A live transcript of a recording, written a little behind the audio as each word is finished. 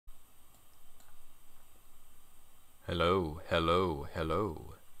Hello, hello,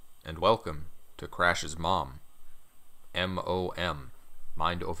 hello, and welcome to Crash's Mom. M-O-M.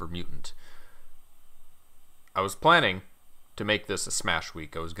 Mind Over Mutant. I was planning to make this a Smash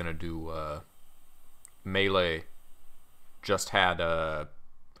week. I was gonna do, Melee just had,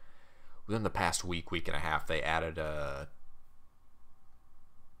 within the past week and a half, they added,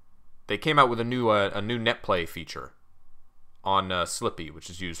 they came out with a new netplay feature on, Slippy, which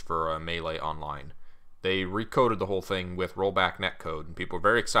is used for, Melee Online. They recoded the whole thing with rollback netcode, and people were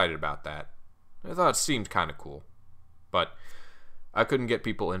very excited about that. I thought it seemed kind of cool. But I couldn't get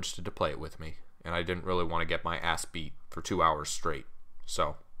people interested to play it with me, and I didn't really want to get my ass beat for 2 hours straight.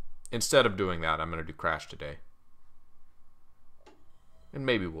 So, instead of doing that, I'm going to do Crash today. And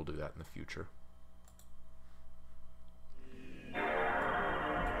maybe we'll do that in the future. There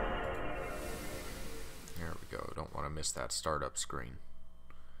we go. Don't want to miss that startup screen.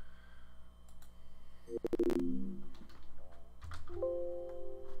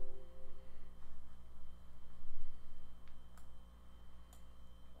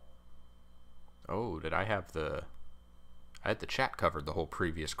 Oh, did I have the... I had the chat covered the whole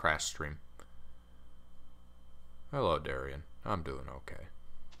previous Crash stream. Hello, Darian. I'm doing okay.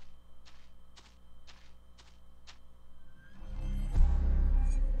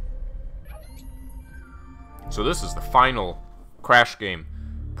 So this is the final Crash game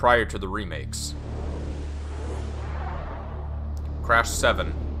prior to the remakes. Crash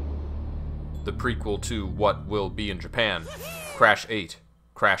 7, the prequel to what will be in Japan. Crash 8,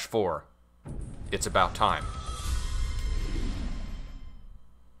 Crash 4. It's about time.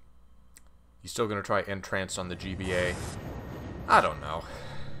 You still gonna try Entrance on the GBA? I don't know.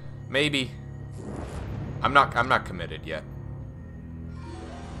 Maybe. I'm not committed yet.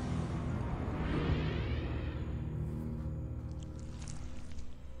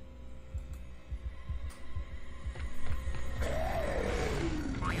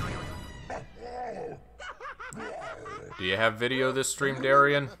 Do you have video this stream,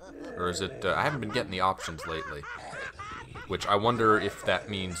 Darian? Or is it... I haven't been getting the options lately. Which I wonder if that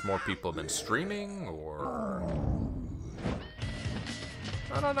means more people have been streaming, or...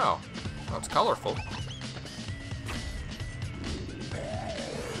 I don't know. Well, it's colorful.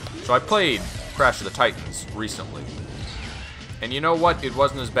 So I played Crash of the Titans recently. And you know what? It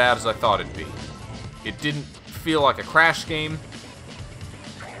wasn't as bad as I thought it'd be. It didn't feel like a Crash game.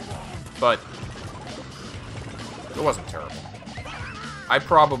 But... it wasn't terrible. I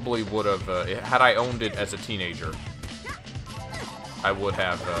probably would have, had I owned it as a teenager, I would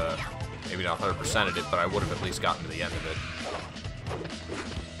have, maybe not 100%ed it, but I would have at least gotten to the end of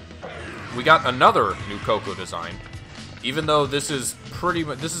it. We got another new Coco design, even though this is pretty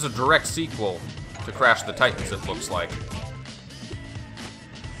much, this is a direct sequel to Crash the Titans, it looks like.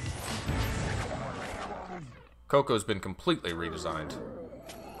 Coco's been completely redesigned.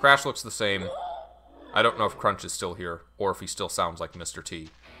 Crash looks the same. I don't know if Crunch is still here, or if he still sounds like Mr. T.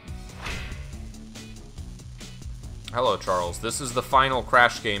 Hello, Charles. This is the final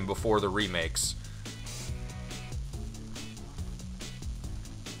Crash game before the remakes.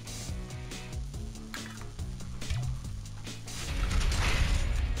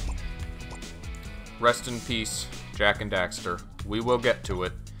 Rest in peace, Jak and Daxter. We will get to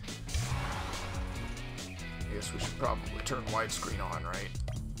it. I guess we should probably turn widescreen on, right?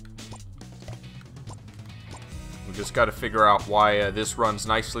 We just got to figure out why this runs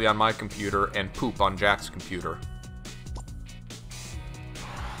nicely on my computer and poop on Jak's computer.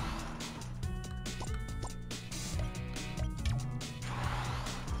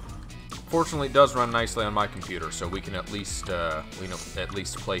 Fortunately, it does run nicely on my computer, so we can at least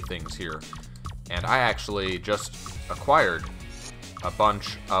play things here. And I actually just acquired a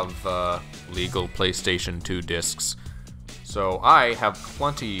bunch of legal PlayStation 2 discs, so I have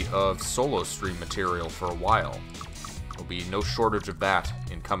plenty of solo stream material for a while. There'll be no shortage of that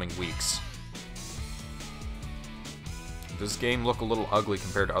in coming weeks. Does this game look a little ugly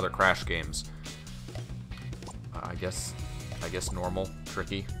compared to other Crash games? I guess normal,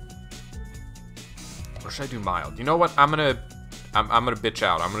 tricky. Or should I do mild? You know what? I'm gonna bitch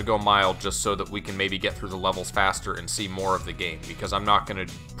out. I'm gonna go mild just so that we can maybe get through the levels faster and see more of the game, because I'm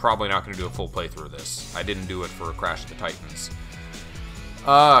probably not gonna do a full playthrough of this. I didn't do it for Crash of the Titans.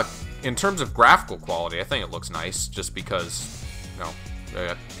 In terms of graphical quality, I think it looks nice, just because, you know, I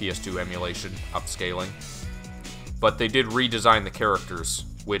got PS2 emulation, upscaling. But they did redesign the characters,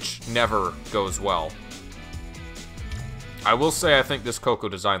 which never goes well. I will say I think this Coco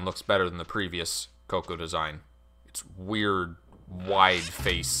design looks better than the previous Coco design. It's weird, wide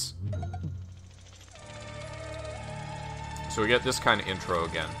face. So we get this kind of intro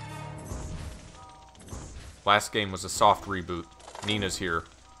again. Last game was a soft reboot. Nina's here.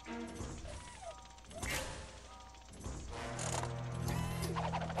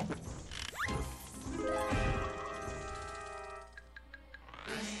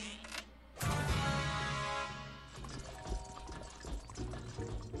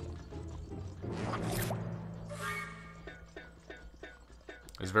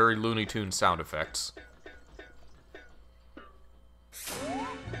 There's very Looney Tunes sound effects.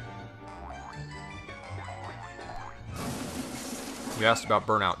 You asked about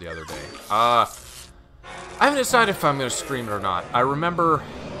Burnout the other day. I haven't decided if I'm going to stream it or not. I remember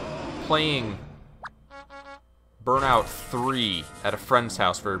playing Burnout 3 at a friend's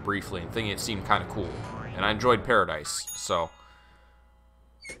house very briefly and thinking it seemed kind of cool. And I enjoyed Paradise, so...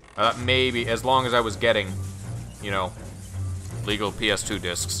 maybe, as long as I was getting, you know, legal PS2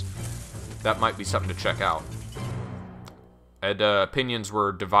 discs, that might be something to check out. And opinions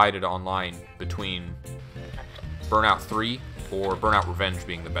were divided online between Burnout 3 or Burnout Revenge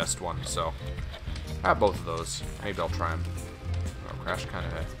being the best one, so I have both of those. Maybe I'll try them. Oh, Crash kind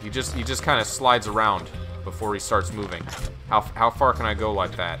of... He just kind of slides around before he starts moving. How far can I go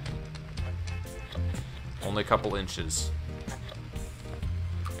like that? Only a couple inches.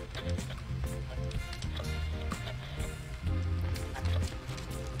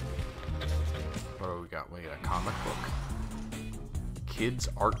 What do we got? We got a comic book. Kids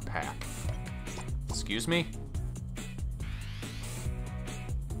art pack. Excuse me?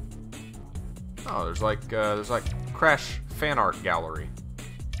 Oh, there's like Crash fan art gallery.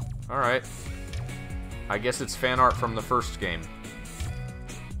 Alright. I guess it's fan art from the first game.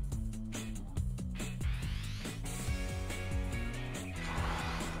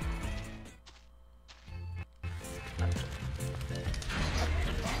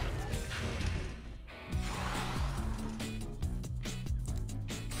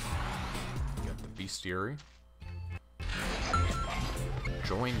 Got the bestiary.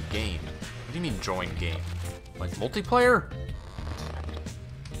 Join game. What do you mean join game? Like multiplayer?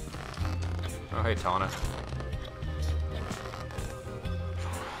 Oh, hey, Tana.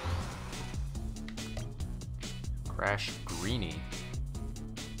 Crash Greenie.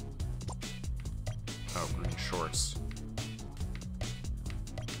 Oh, green shorts.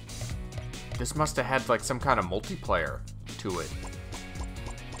 This must have had, like, some kind of multiplayer to it.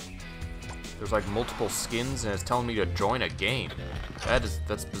 There's, like, multiple skins, and it's telling me to join a game.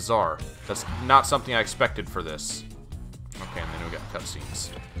 That's bizarre. That's not something I expected for this. Okay, and then we got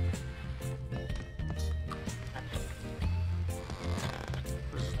cutscenes.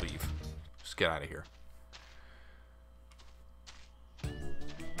 Let's just leave. Just get out of here.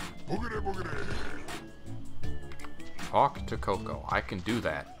 Boogity, boogity. Talk to Coco. I can do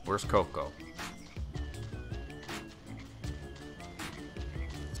that. Where's Coco?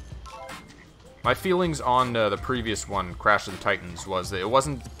 My feelings on the previous one, Crash of the Titans, was that it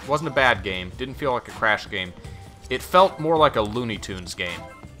wasn't a bad game. Didn't feel like a Crash game. It felt more like a Looney Tunes game.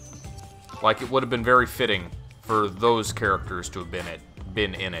 Like it would have been very fitting for those characters to have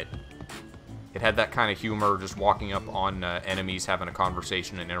been in it. It had that kind of humor, just walking up on enemies, having a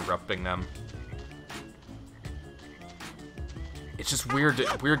conversation, and interrupting them. It's just weird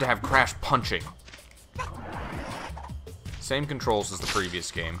to have Crash punching. Same controls as the previous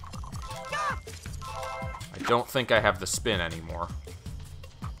game. I don't think I have the spin anymore.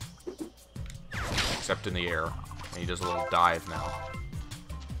 Except in the air. And he does a little dive now.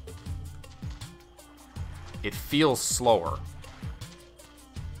 It feels slower.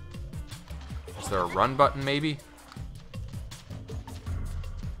 Is there a run button, maybe?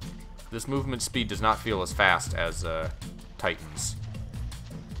 This movement speed does not feel as fast as Titans.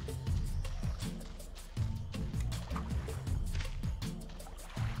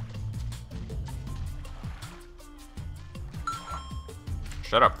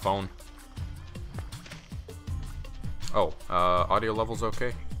 Shut up, phone. Oh, audio level's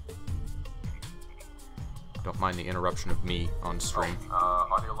okay? Don't mind the interruption of me on stream.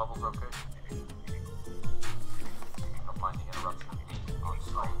 Audio level's okay? Don't mind the interruption of me on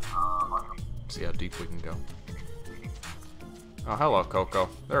stream. See how deep we can go. Oh, hello, Coco.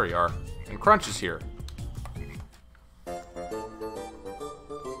 There you are. And Crunch is here.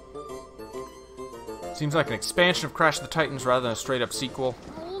 Seems like an expansion of Crash of the Titans rather than a straight-up sequel.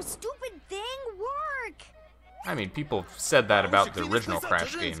 Oh, stupid thing, work! I mean, people have said that about the original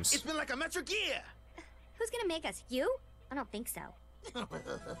Crash games. It's been like a metric year. Who's gonna make us? You? I don't think so.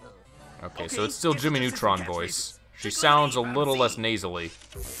 Okay, so it's still Jimmy Neutron voice. She sounds a little less nasally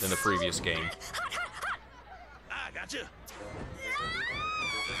than the previous game. I gotcha.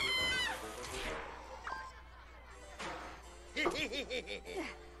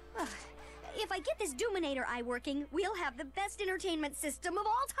 If If I get this Doominator eye working, we'll have the best entertainment system of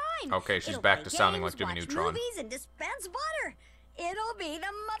all time. Okay, she's It'll back play to sounding games, like Jimmy watch Neutron. movies, and dispense butter. It'll be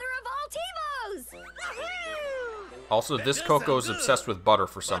the mother of all TiVos. Woohoo! Also, That this does Coco sound is good. obsessed with butter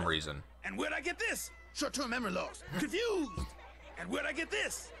for some reason. And where'd I get this? Short-term memory loss. Confused. And where'd I get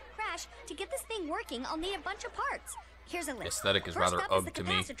this? Crash, to get this thing working, I'll need a bunch of parts. Here's a list. Aesthetic is First rather up is the ugh to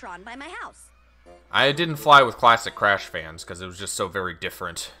me. capacitron by my house. I didn't fly with classic Crash fans because it was just so very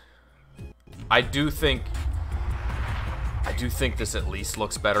different. I do think this at least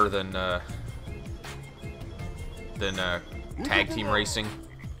looks better than Tag Team Racing,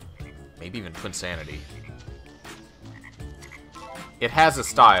 maybe even Twinsanity. It has a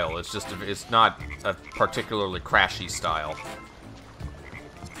style. It's just it's not a particularly crashy style.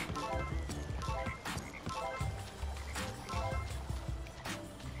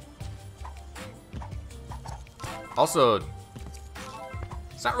 Also,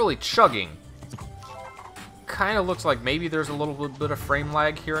 it's not really chugging. Kind of looks like maybe there's a little bit of frame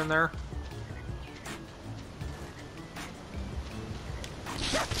lag here and there.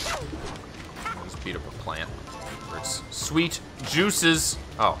 Just beat up a plant. For its sweet juices.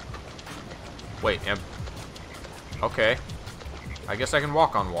 Oh. Wait, okay. I guess I can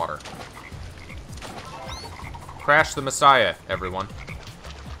walk on water. Crash the Messiah, everyone.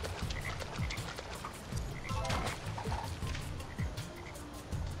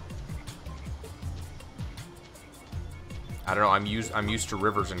 I don't know, I'm used to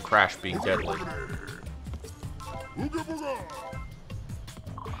rivers and Crash being deadly.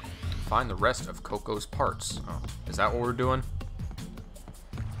 Find the rest of Coco's parts. Oh, is that what we're doing?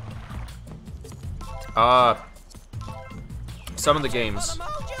 Some of the games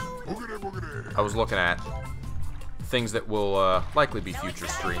I was looking at, things that will likely be future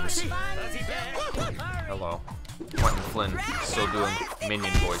streams. Hello. Quentin Flynn still doing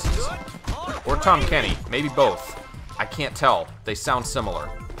Minion voices. Or Tom Kenny, maybe both. I can't tell. They sound similar.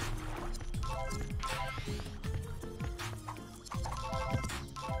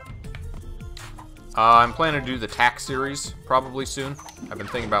 I'm planning to do the TAC series probably soon. I've been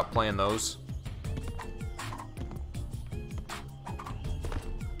thinking about playing those.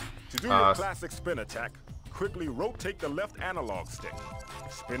 To do your classic spin attack, quickly rotate the left analog stick.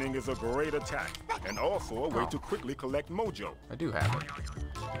 Spinning is a great attack, and also a way to quickly collect mojo. I do have it.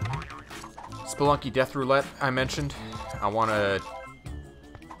 Spelunky Death Roulette, I mentioned. I want to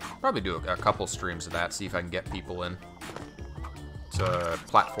probably do a couple streams of that, see if I can get people in. It's a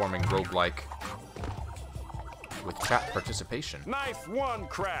platforming roguelike with chat participation. Nice one,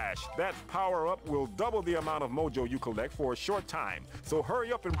 Crash. That power-up will double the amount of mojo you collect for a short time, so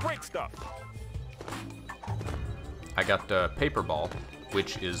hurry up and break stuff. I got Paper Ball,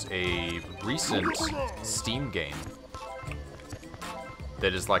 which is a recent Steam game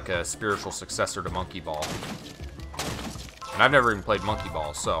that is like a spiritual successor to Monkey Ball. And I've never even played Monkey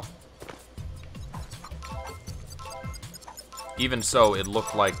Ball, so even so, it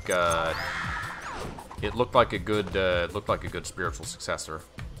looked like a good spiritual successor.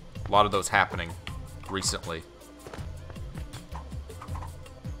 A lot of those happening recently.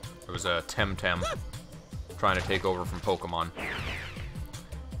 There was a Temtem trying to take over from Pokemon,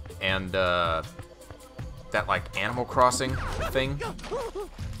 and that like Animal Crossing thing for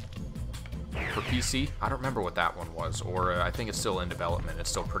PC. I don't remember what that one was, or I think it's still in development. It's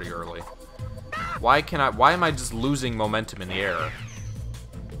still pretty early. Why am I just losing momentum in the air?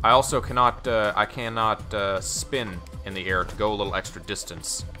 I also cannot spin in the air to go a little extra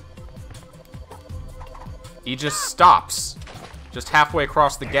distance. He just stops, just halfway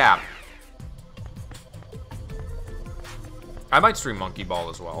across the gap. I might stream Monkey Ball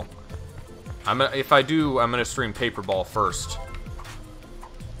as well. If I do, I'm gonna stream Paper Ball first,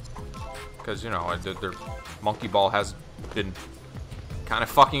 because you know their Monkey Ball has been kind of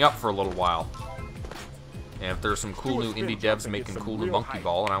fucking up for a little while. And if there's some cool new indie devs making cool new Monkey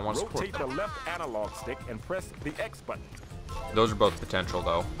Ball, and I want to support Rotate them. the left analog stick and press the X button. Those are both potential,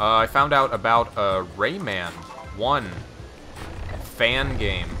 though. I found out about a Rayman 1 fan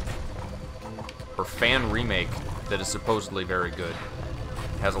game, or fan remake, that is supposedly very good.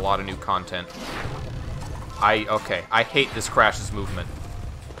 It has a lot of new content. I hate this Crash's movement.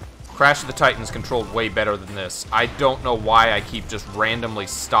 Crash of the Titans controlled way better than this. I don't know why I keep just randomly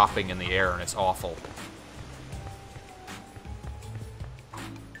stopping in the air, and it's awful.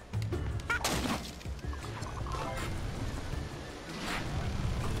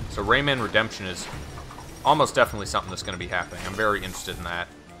 So Rayman Redemption is almost definitely something that's going to be happening. I'm very interested in that.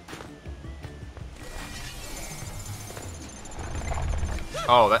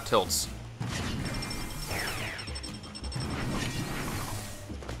 Oh, that tilts.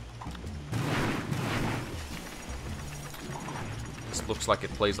 looks like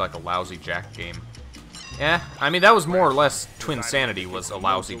it plays like a lousy Jack game. Yeah, I mean, that was more or less Twin Sanity was a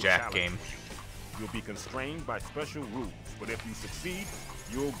lousy Jack game. You'll be constrained by special rules, but if you succeed,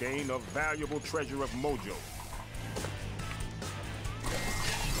 you'll gain a valuable treasure of mojo.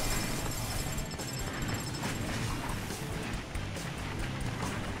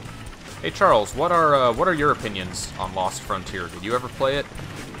 Hey Charles, what are your opinions on Lost Frontier? Did you ever play it?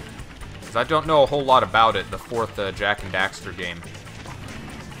 Because I don't know a whole lot about it, the fourth Jak and Daxter game.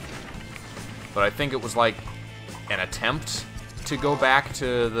 But I think it was like an attempt to go back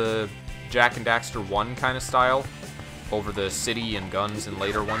to the Jak and Daxter 1 kind of style over the city and guns in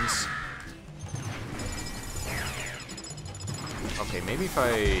later ones. Okay, maybe if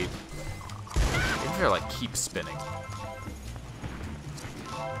I like keep spinning.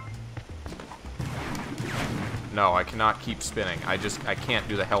 No, I cannot keep spinning. I can't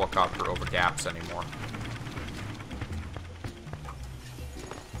do the helicopter over gaps anymore.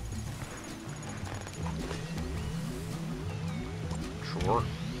 Sure.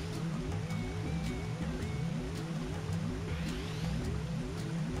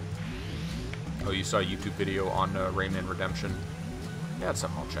 Oh, you saw a YouTube video on Rayman Redemption? Yeah, that's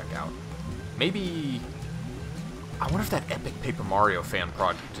something I'll check out. Maybe... I wonder if that Epic Paper Mario fan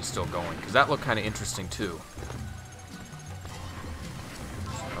project is still going, because that looked kind of interesting, too.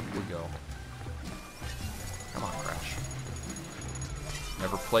 So up we go. Come on, Crash.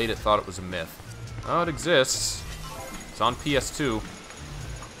 Never played it, thought it was a myth. Oh, it exists. It's on PS2.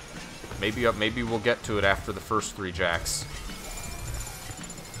 Maybe we'll get to it after the first 3 Jacks.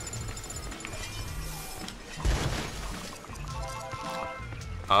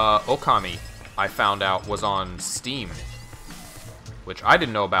 Okami, I found out, was on Steam, which I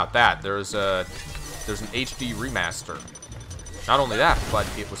didn't know about that. There's an HD remaster. Not only that, but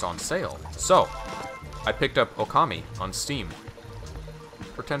it was on sale. So, I picked up Okami on Steam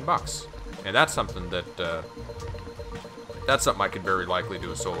for $10, and that's something that I could very likely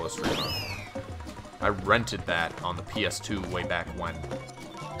do a solo stream on. I rented that on the PS2 way back when.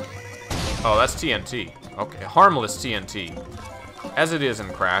 Oh, that's TNT. Okay, harmless TNT. As it is in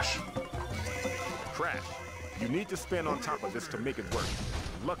Crash. Crash, you need to spin on top of this to make it work.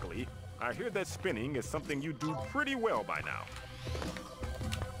 Luckily, I hear that spinning is something you do pretty well by now.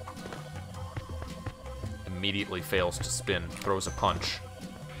 Immediately fails to spin, throws a punch.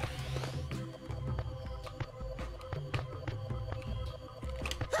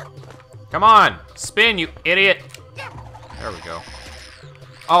 Come on! Spin, you idiot! There we go.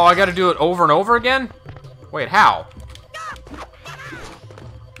 Oh, I gotta do it over and over again? Wait, how?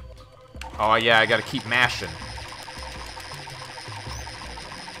 Oh, yeah, I gotta keep mashing.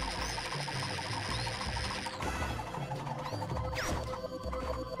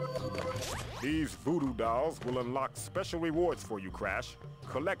 These voodoo dolls will unlock special rewards for you, Crash.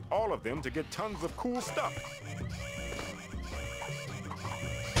 Collect all of them to get tons of cool stuff.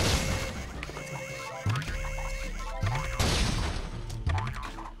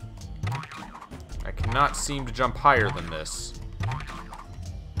 I cannot seem to jump higher than this.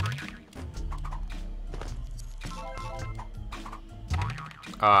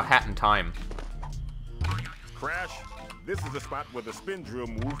 Hat in Time. Crash, this is the spot where the spin drill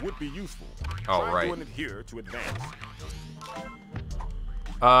move would be useful. Oh, Try right. doing it here to advance.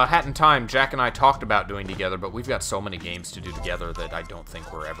 Hat in Time, Jack and I talked about doing together, but we've got so many games to do together that I don't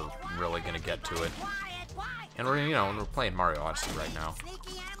think we're ever really gonna get to it. And we're playing Mario Odyssey right now.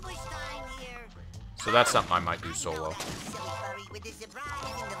 So that's something I might do solo.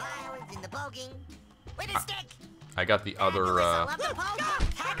 I got the other,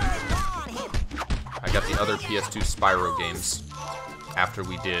 PS2 Spyro games after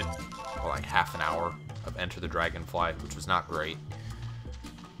we did, well, like half an hour of Enter the Dragonfly, which was not great.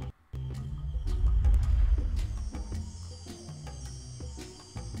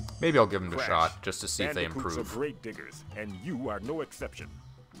 Maybe I'll give them a shot, just to see if they Bandicoots improve. are great diggers, and you are no exception.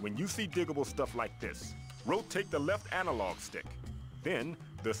 When you see diggable stuff like this, rotate the left analog stick. Then,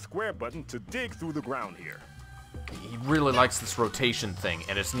 the square button to dig through the ground here. He really likes this rotation thing,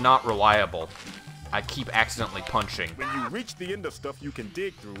 and it's not reliable. I keep accidentally punching. When you reach the end of stuff you can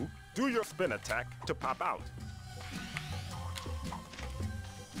dig through, do your spin attack to pop out.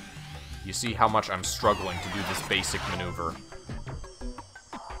 You see how much I'm struggling to do this basic maneuver.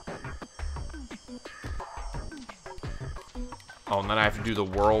 Oh, and then I have to do the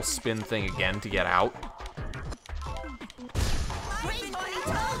whirl spin thing again to get out.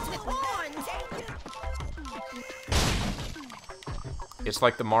 It's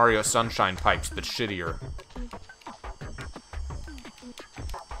like the Mario Sunshine Pipes, but shittier.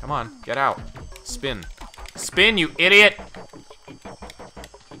 Come on, get out. Spin. Spin, you idiot!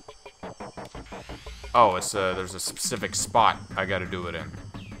 Oh, it's there's a specific spot I gotta do it in.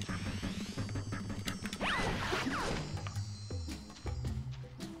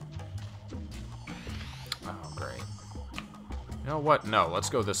 Oh, great. You know what? No, let's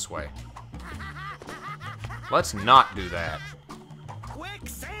go this way. Let's not do that. Quick,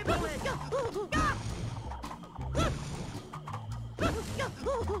 sample it!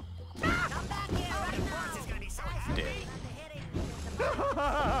 Dead.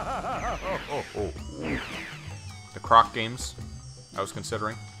 The Croc games I was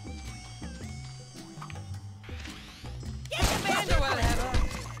considering.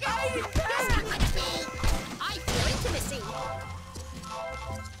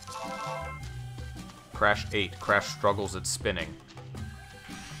 Crash 8. Crash struggles at spinning.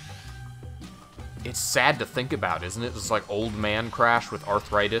 It's sad to think about, isn't it? It's like old man Crash with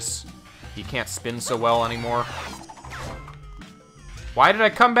arthritis. He can't spin so well anymore. Why did I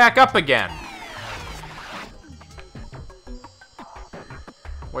come back up again?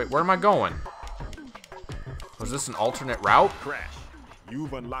 Wait, where am I going? Was this an alternate route? Crash,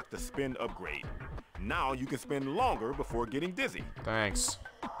 you've unlocked the spin upgrade. Now you can spin longer before getting dizzy. Thanks.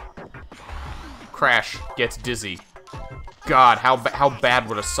 Crash gets dizzy. God, how bad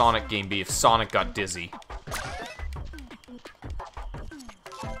would a Sonic game be if Sonic got dizzy?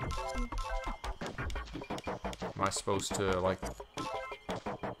 Am I supposed to, like,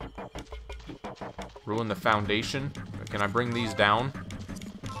 ruin the foundation? Can I bring these down?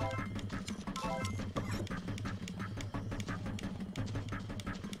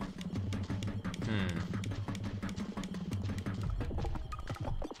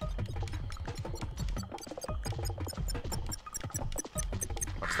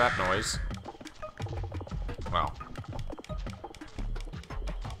 What's that noise? Well.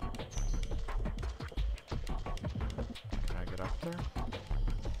 Can I get up there?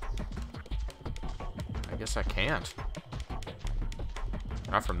 I guess I can't.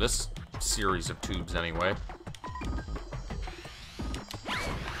 Not from this series of tubes, anyway.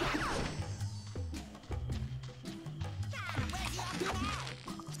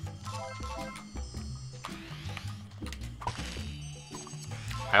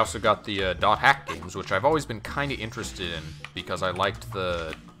 I also got the Dot Hack games, which I've always been kind of interested in, because I liked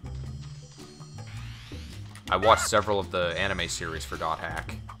the... I watched several of the anime series for Dot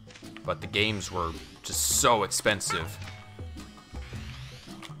Hack, but the games were just so expensive.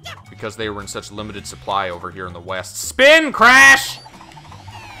 Because they were in such limited supply over here in the West. Spin, Crash!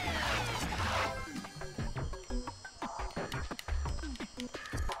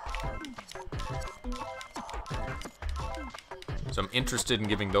 So I'm interested in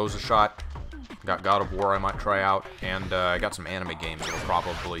giving those a shot. Got God of War I might try out, and I got some anime games that will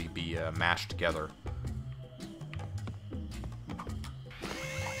probably be mashed together.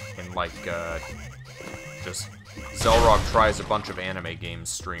 And like, just Xelrog tries a bunch of anime games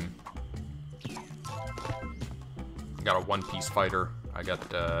stream. Got a One Piece fighter. I got,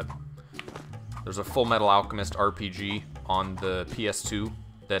 there's a Full Metal Alchemist RPG on the PS2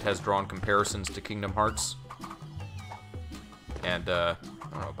 that has drawn comparisons to Kingdom Hearts. And, I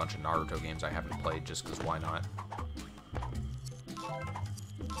don't know, a bunch of Naruto games I haven't played just because why not?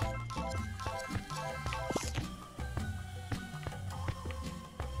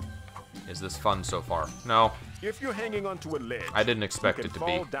 Is this fun so far? No. If you're hanging onto a ledge, I didn't expect it to be. You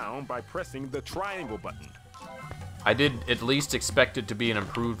can fall down by pressing the triangle button. I did at least expect it to be an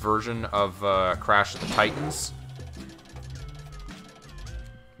improved version of Crash of the Titans.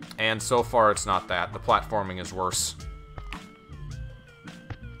 And so far it's not that. The platforming is worse.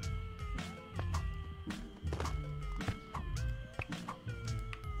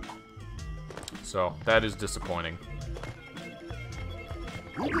 So, that is disappointing.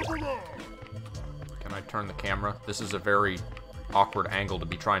 Can I turn the camera? This is a very awkward angle to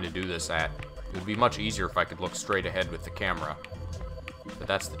be trying to do this at. It would be much easier if I could look straight ahead with the camera. But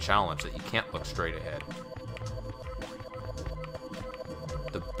that's the challenge, that you can't look straight ahead.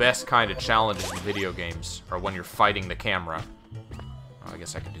 The best kind of challenges in video games are when you're fighting the camera. Oh, I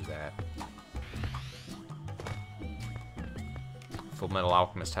guess I could do that. Full Metal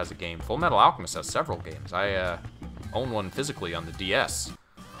Alchemist has a game. Full Metal Alchemist has several games. I own one physically on the DS.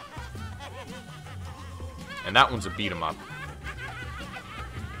 And that one's a beat-em-up.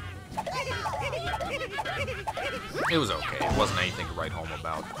 It was okay. It wasn't anything to write home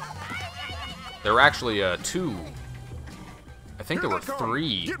about. There were actually two... I think there were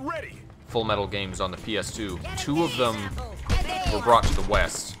 3 Full Metal games on the PS2. 2 of them were brought to the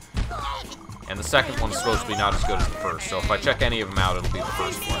West. And the second one's supposed to be not as good as the first, so if I check any of them out, it'll be the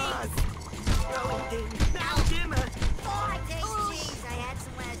first one.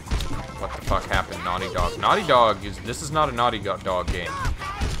 What the fuck happened? Naughty Dog. Naughty Dog is... This is not a Naughty Dog game.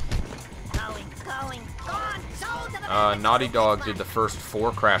 Naughty Dog did the first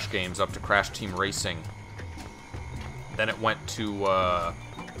 4 Crash games up to Crash Team Racing. Then it went to, I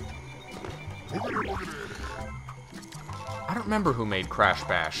don't remember who made Crash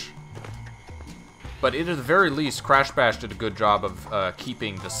Bash. But at the very least, Crash Bash did a good job of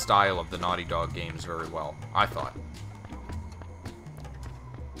keeping the style of the Naughty Dog games very well, I thought.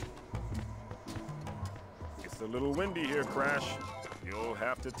 It's a little windy here, Crash. You'll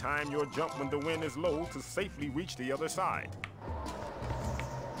have to time your jump when the wind is low to safely reach the other side.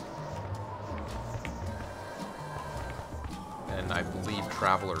 And I believe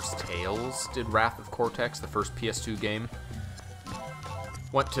Traveler's Tales did Wrath of Cortex, the first PS2 game.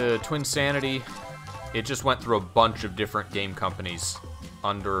 Went to Twinsanity. It just went through a bunch of different game companies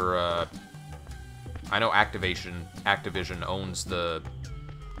under, I know Activision owns the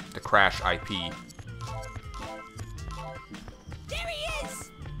Crash IP. There he is!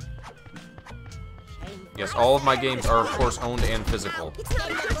 Yes, all of my games are, of course, owned and physical. It's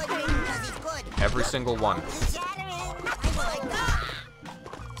not a good thing because he's good. Every single one.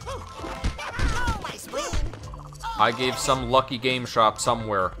 I gave some lucky game shop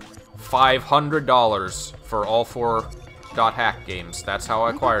somewhere $500 for all 4 .hack games. That's how I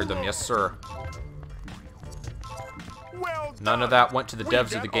acquired them, yes sir. None of that went to the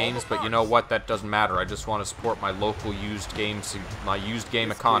devs of the games, but you know what? That doesn't matter. I just want to support my local used games, my used game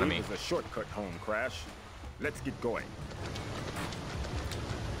economy. This is a shortcut home, Crash. Let's get going.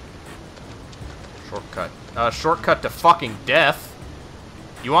 Shortcut. Shortcut to fucking death.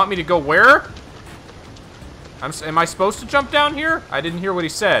 You want me to go where? Am I supposed to jump down here? I didn't hear what he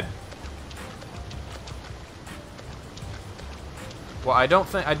said. Well, I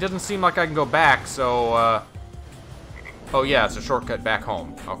didn't seem like I can go back, so, oh yeah, it's a shortcut back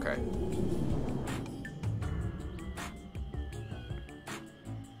home. Okay.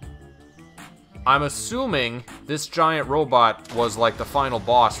 I'm assuming this giant robot was like the final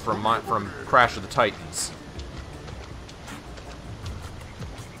boss from Crash of the Titans.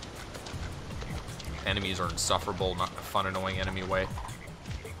 Enemies are insufferable, not in a fun, annoying enemy way.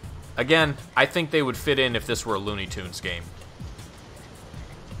 Again, I think they would fit in if this were a Looney Tunes game.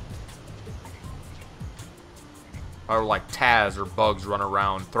 Or like Taz or Bugs run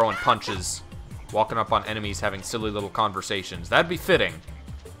around throwing punches, walking up on enemies, having silly little conversations. That'd be fitting.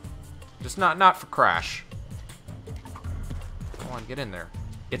 Just not for Crash. Come on, get in there.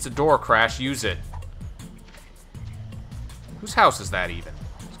 It's a door, Crash. Use it. Whose house is that even?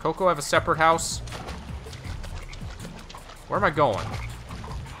 Does Coco have a separate house? Where am I going?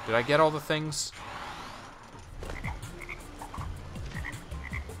 Did I get all the things?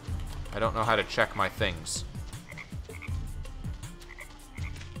 I don't know how to check my things.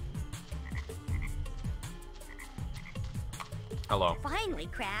 Hello. Finally,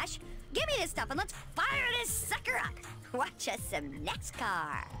 Crash. Give me this stuff and let's fire this sucker up. Watch us some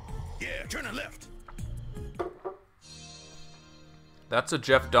NASCAR. Yeah, turn it left. That's a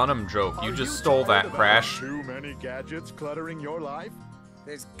Jeff Dunham joke. You just stole that, Crash. Too many gadgets cluttering your life?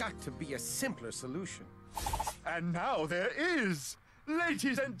 There's got to be a simpler solution. And now there is!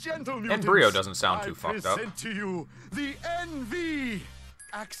 Ladies and gentlemen, And Brio doesn't sound too fucked up. I present to you the NV!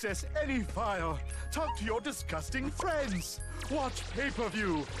 Access any file, talk to your disgusting friends, watch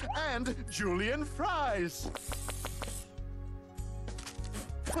pay-per-view, and Julian fries.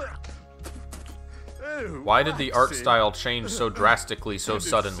 Oh, Why did the art waxy. style change so drastically so And it's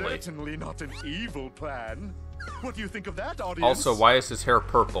suddenly? certainly not an evil plan. What do you think of that, audience? Also, why is his hair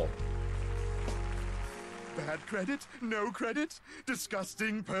purple? Bad credit? No credit?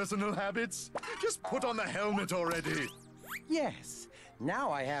 Disgusting personal habits? Just put on the helmet already. Yes,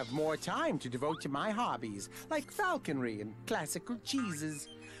 now I have more time to devote to my hobbies, like falconry and classical cheeses.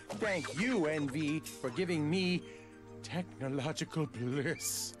 Thank you, NV, for giving me technological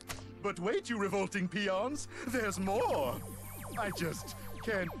bliss. But wait, you revolting peons, there's more. I just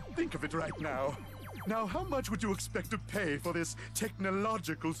can't think of it right now. Now, how much would you expect to pay for this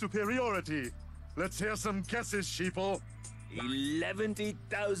technological superiority? Let's hear some guesses, sheeple.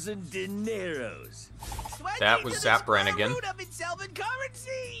 11,000 dineros. That was Zap Brannigan.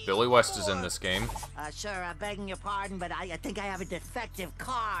 Billy West is in this game. Sir, begging your pardon, but I think I have a defective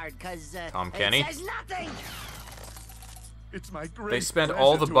card, because, Tom Kenny? it says nothing! It's my great They spent pleasure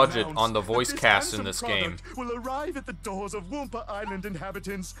all the to budget announce on the that voice this cast in handsome this game. product will arrive at the doors of Wumpa Island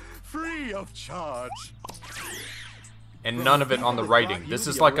inhabitants free of charge. And none of it on the writing. This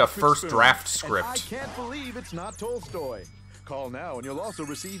is like a first draft I script. can't believe it's not Tolstoy. Call now and you'll also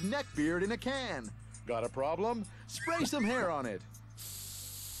receive neckbeard in a can. Got a problem? Spray some hair on it.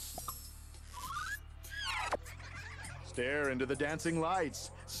 Stare into the dancing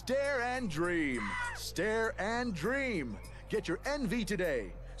lights. Stare and dream. Stare and dream. Get your NV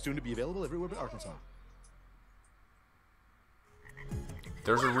today. Soon to be available everywhere but Arkansas.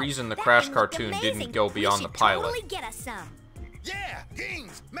 There's a reason the Crash cartoon didn't go beyond the pilot. Totally get us some. Yeah,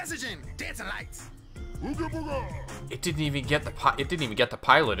 games, messaging, dancing lights. It didn't even get the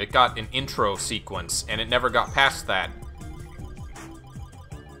pilot. It got an intro sequence, and it never got past that.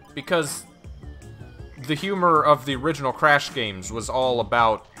 Because the humor of the original Crash games was all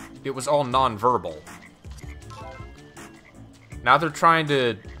about... It was all non-verbal. Now they're trying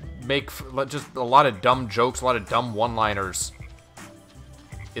to make just a lot of dumb jokes, a lot of dumb one-liners.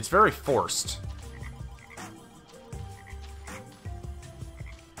 It's very forced.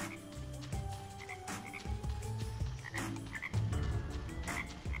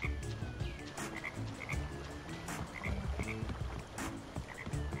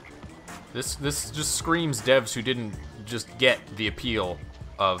 This just screams devs who didn't just get the appeal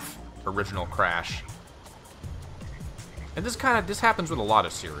of original Crash. And this happens with a lot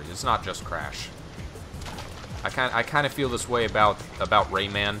of series. It's not just Crash. I kind of feel this way about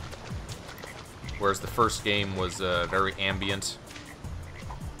Rayman, whereas the first game was very ambient,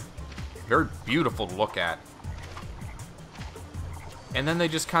 very beautiful to look at, and then they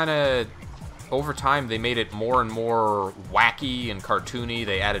just kind of, over time, they made it more and more wacky and cartoony.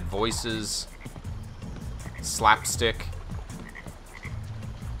 They added voices, slapstick,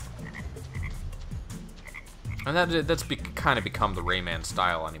 and that's kind of become the Rayman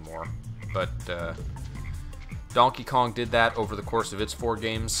style anymore. But Donkey Kong did that over the course of its 4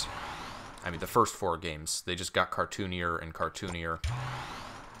 games. I mean, the first 4 games. They just got cartoonier and cartoonier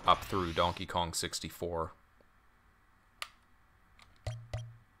up through Donkey Kong 64.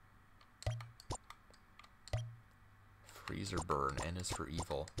 Freezer burn, N is for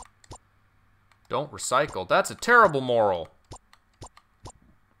evil. Don't recycle. That's a terrible moral.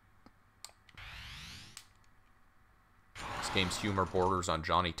 This game's humor borders on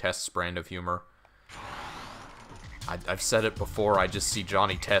Johnny Test's brand of humor. I've said it before, I just see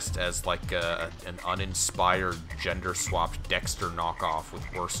Johnny Test as like an uninspired, gender-swapped Dexter knockoff with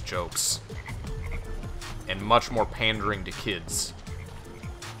worse jokes. And much more pandering to kids.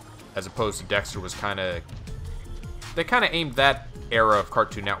 As opposed to Dexter was kind of... They kind of aimed that era of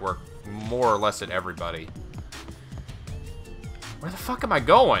Cartoon Network more or less at everybody. Where the fuck am I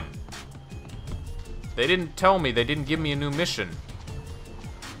going? They didn't tell me, they didn't give me a new mission.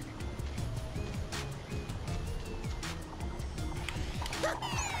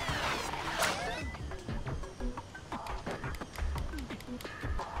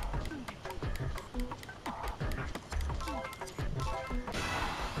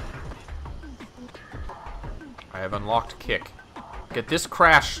 I have unlocked Kick. Get this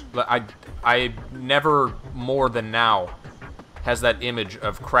Crash, I never more than now has that image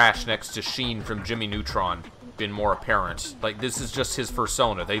of Crash next to Sheen from Jimmy Neutron been more apparent. Like, this is just his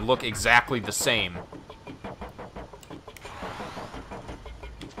persona. They look exactly the same.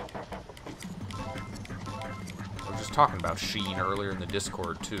 I was just talking about Sheen earlier in the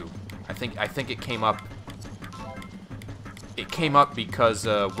Discord too. I think it came up. It came up because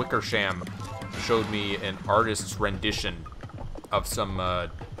Wickersham showed me an artist's rendition of some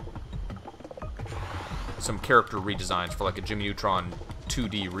character redesigns for like a Jimmy Neutron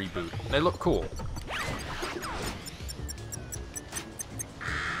 2D reboot. And they look cool.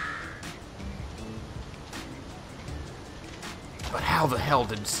 But how the hell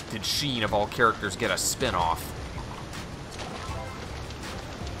did Sheen, of all characters, get a spin-off?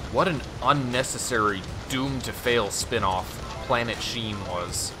 What an unnecessary, doomed-to-fail spin-off Planet Sheen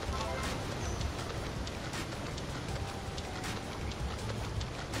was.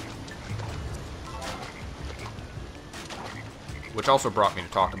 Which also brought me to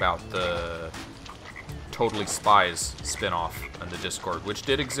talk about the Totally Spies spin-off on the Discord, which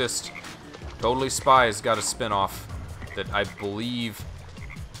did exist. Totally Spies got a spin-off that I believe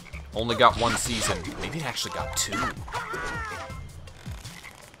only got 1 season. Maybe it actually got 2.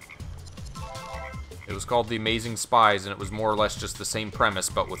 It was called The Amazing Spies, and it was more or less just the same premise,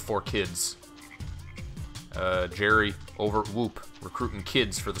 but with 4 kids. Jerry over at Whoop, recruiting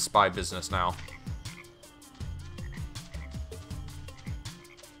kids for the spy business now.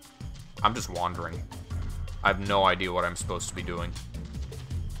 I'm just wandering. I have no idea what I'm supposed to be doing.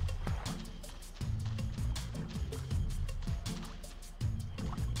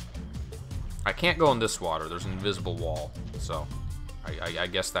 I can't go in this water. There's an invisible wall. So, I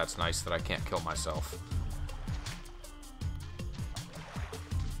guess that's nice that I can't kill myself.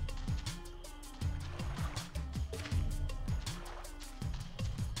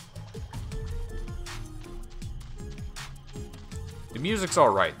 music's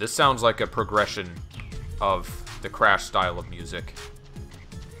alright. This sounds like a progression of the Crash style of music.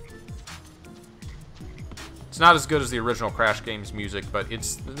 It's not as good as the original Crash game's music, but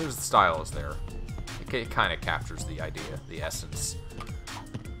the style is there. It kind of captures the idea, the essence.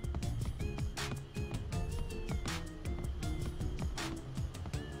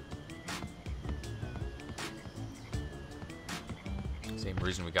 Same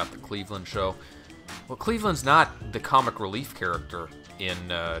reason we got the Cleveland show. Well, Cleveland's not the comic relief character in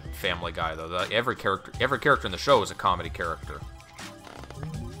Family Guy, though. Every character in the show is a comedy character.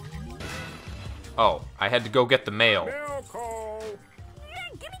 Oh, I had to go get the mail. Mail call.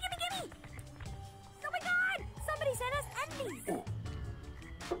 Gimme! Oh my god! Somebody sent us envies!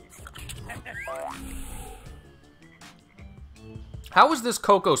 How is this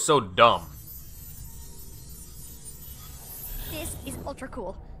Coco so dumb? This is ultra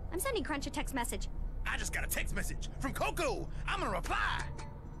cool. I'm sending Crunch a text message. I just got a text message from Coco. I'm gonna reply.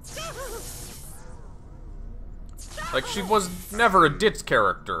 Like, she was never a Ditz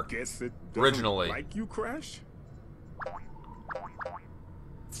character. Guess it doesn't Originally. like you, Crash?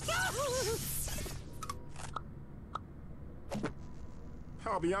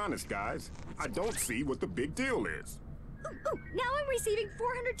 I'll be honest, guys. I don't see what the big deal is. Ooh, now I'm receiving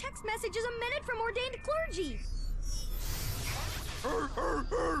 400 text messages a minute from ordained clergy.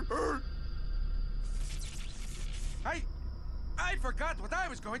 I forgot what I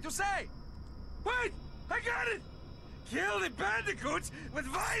was going to say. Wait, I got it. Kill the bandicoots with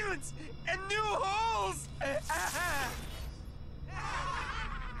violence and new holes.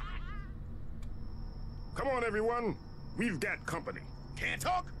 Come on, everyone. We've got company. Can't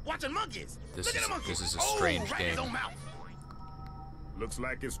talk, watching monkeys. This Look at is- the monkey. this is a strange right in his game. own mouth. Looks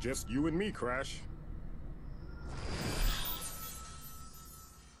like it's just you and me, Crash.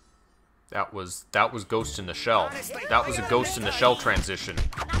 That was Ghost in the Shell. That was a Ghost in the Shell transition.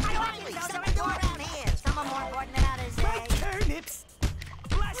 Turnips.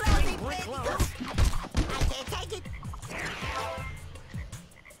 Bloody brick clothes. I can't take it.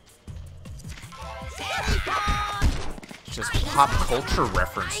 Just pop culture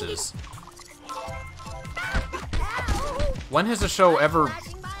references. When has a show ever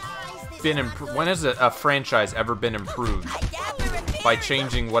been when has a franchise ever been improved by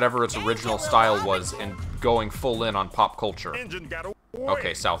changing whatever its original style was and going full in on pop culture? Engine got away.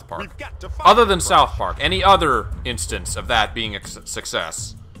 Okay, South Park. We've got to find Other than Crash. South Park, any other instance of that being a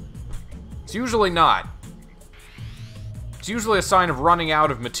success? It's usually not. It's usually a sign of running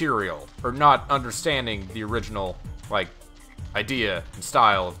out of material, or not understanding the original, like, idea and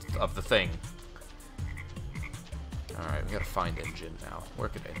style of the thing. Alright, we gotta find Engine now. Where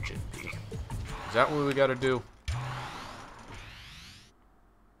could Engine be? Is that what we gotta do?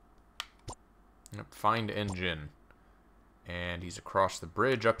 Yep, find Engine. And he's across the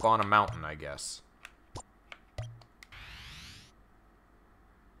bridge up on a mountain, I guess.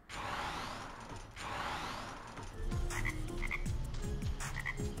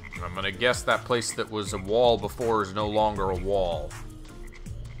 I'm gonna guess that place that was a wall before is no longer a wall.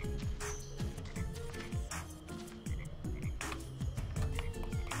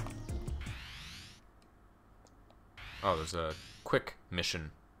 Oh, there's a quick mission.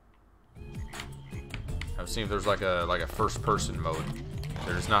 I've seen if there's like a first-person mode.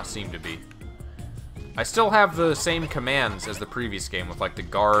 There does not seem to be. I still have the same commands as the previous game with like the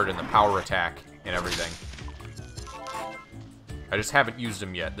guard and the power attack and everything. I just haven't used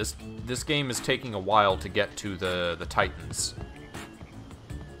them yet. This game is taking a while to get to the Titans.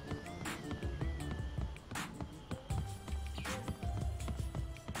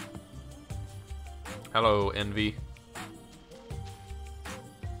 Hello, Envy.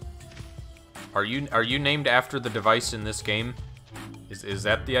 Are you named after the device in this game? Is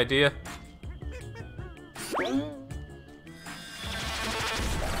that the idea?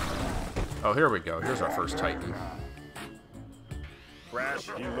 Oh, here we go. Here's our first Titan. Crash,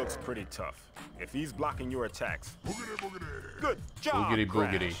 he looks pretty tough. If he's blocking your attacks, good job, Boogity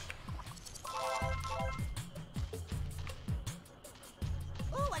Crash. boogity.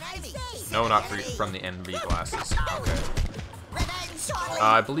 No, not from the NV glasses. Okay.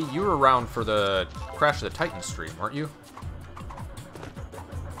 I believe you were around for the Crash of the Titans stream, weren't you?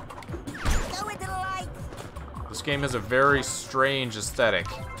 This game has a very strange aesthetic,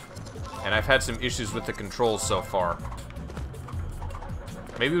 and I've had some issues with the controls so far.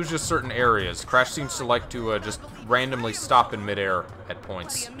 Maybe it was just certain areas. Crash seems to like to just randomly stop in midair at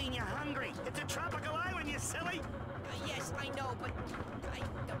points. What do you mean you're hungry? It's a tropical island, you silly. Yes, I know, but I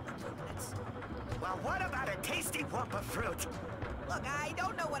don't. Well, what about a tasty whopper fruit? Look, I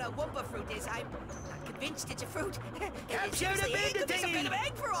don't know what a Wumpa fruit is. I'm not convinced it's a fruit. Capture the Seriously, it could be some bandit kind of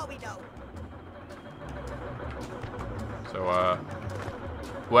egg for all we know. So,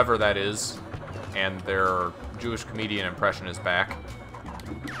 whoever that is, and their Jewish comedian impression is back.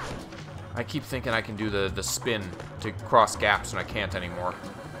 I keep thinking I can do the spin to cross gaps, and I can't anymore.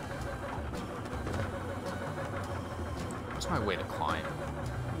 What's my way to climb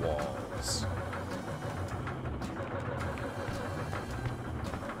walls?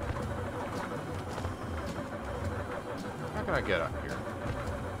 How can I get up here?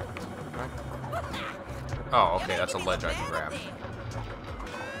 Oh, okay, that's a ledge I can grab.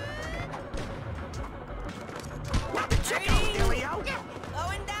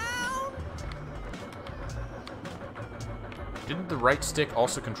 Going down. Didn't the right stick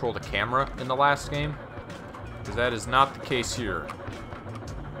also control the camera in the last game? Because that is not the case here.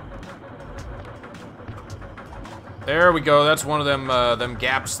 There we go. That's one of them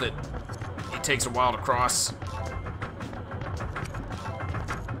gaps that it takes a while to cross.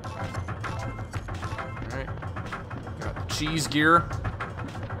 All right, got the cheese gear.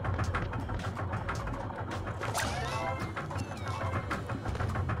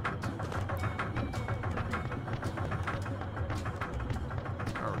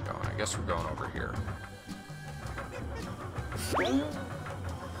 Where are we going? I guess we're going over here.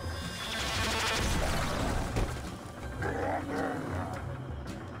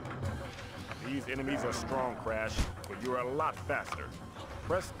 These enemies are strong, Crash, but you're a lot faster.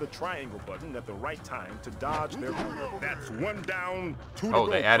 Press the triangle button at the right time to dodge their... That's one down, two to go, Oh,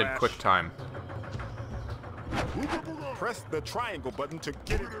 they added Crash. quick time. Press the triangle button to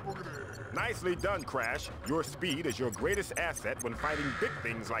get it. Nicely done, Crash. Your speed is your greatest asset when fighting big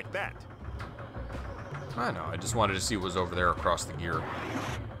things like that. I know, I just wanted to see what was over there across the gear.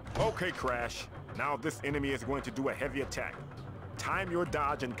 Okay, Crash. Now this enemy is going to do a heavy attack. Time your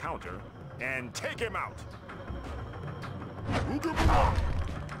dodge and counter, and take him out.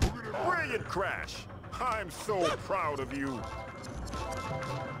 Brilliant, Crash. I'm so proud of you.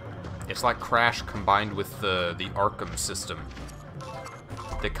 It's like Crash combined with the Arkham system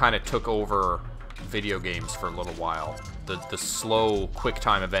that kind of took over video games for a little while. The slow, quick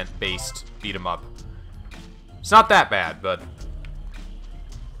time event-based beat 'em up. It's not that bad, but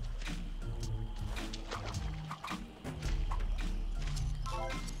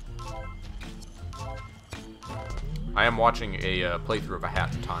I am watching a playthrough of A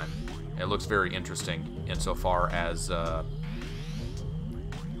Hat in Time. It looks very interesting insofar as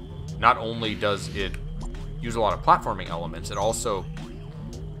not only does it use a lot of platforming elements, it also...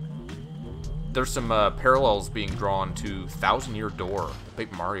 There's some parallels being drawn to Thousand Year Door, the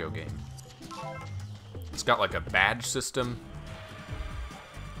big Mario game. It's got like a badge system.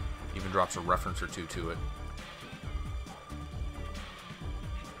 Even drops a reference or two to it.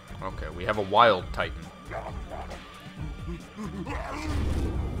 Okay, we have a Wild Titan.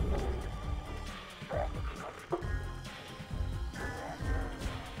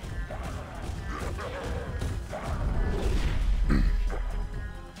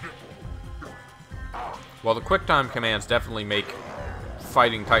 Well, the QuickTime commands definitely make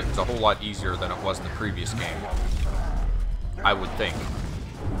fighting Titans a whole lot easier than it was in the previous game. I would think.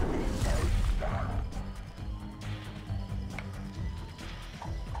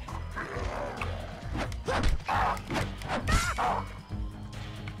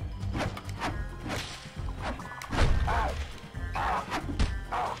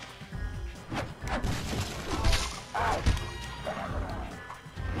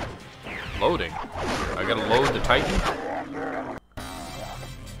 Loading. I gotta load the Titan?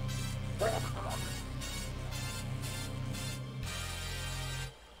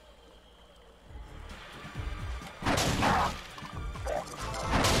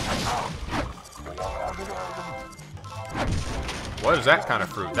 What is that kind of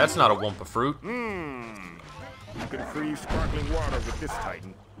fruit? That's not a Wumpa fruit. You can freeze sparkling water with this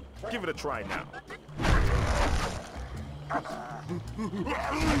Titan. Give it a try now.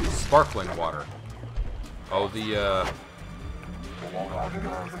 Sparkling water. Oh, it's the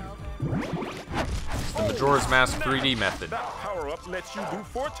Majora's Mask 3D method. That power-up lets you do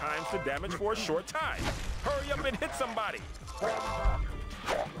 4 times the damage for a short time. Hurry up and hit somebody.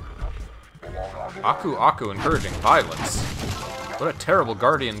 Aku encouraging violence. What a terrible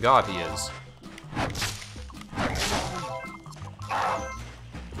guardian god he is.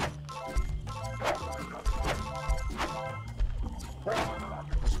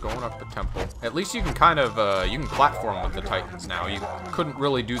 Just going up the temple. At least you can kind of, you can platform with the Titans now. You couldn't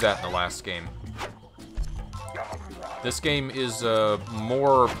really do that in the last game. This game is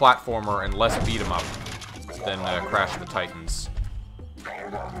more platformer and less beat 'em up than Crash of the Titans.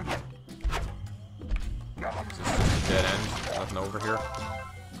 Is this just a dead end? Nothing over here?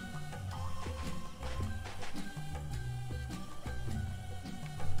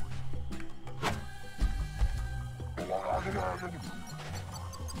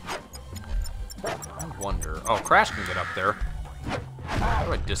 I wonder. Oh, Crash can get up there. How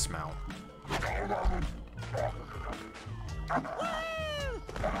do I dismount?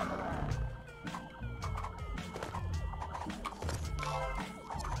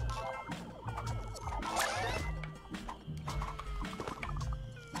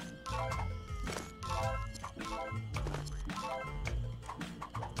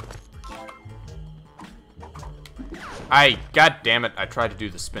 God damn it, I tried to do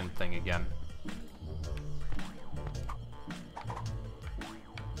the spin thing again.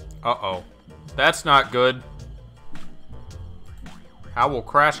 Uh-oh. That's not good. How will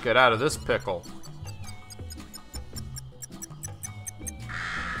Crash get out of this pickle?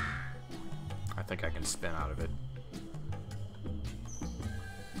 I think I can spin out of it.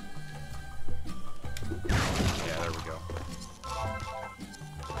 Yeah, there we go.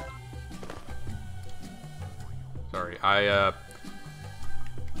 Sorry, I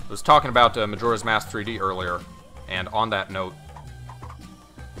was talking about Majora's Mask 3D earlier, and on that note,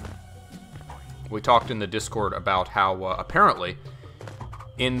 we talked in the Discord about how apparently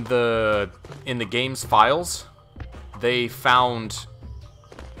in the game's files they found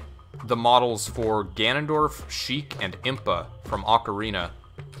the models for Ganondorf, Sheik, and Impa from Ocarina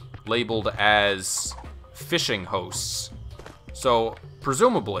labeled as fishing hosts. So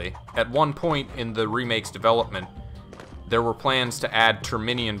presumably, at one point in the remake's development, there were plans to add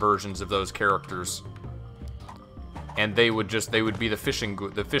Terminian versions of those characters, and they would be the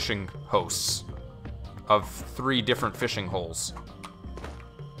fishing hosts of 3 different fishing holes.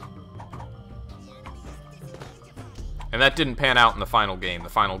 And that didn't pan out in the final game. The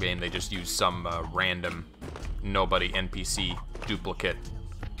final game, they just used some random nobody NPC duplicate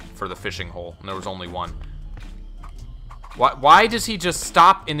for the fishing hole, and there was only one. Why does he just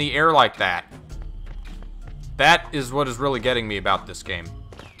stop in the air like that? That is what is really getting me about this game.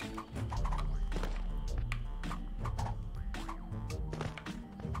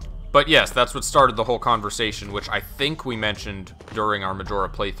 But yes, that's what started the whole conversation, which I think we mentioned during our Majora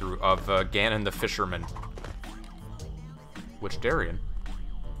playthrough of Ganon the Fisherman, which Darian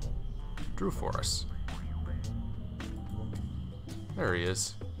drew for us. There he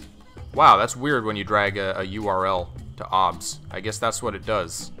is. Wow, that's weird when you drag a URL to OBS. I guess that's what it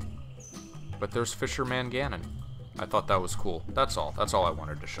does. But there's Fisherman Ganon. I thought that was cool. That's all. That's all I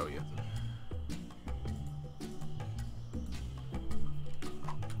wanted to show you.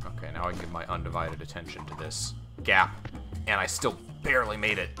 Okay, now I can give my undivided attention to this gap. And I still barely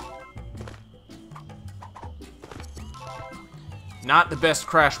made it. Not the best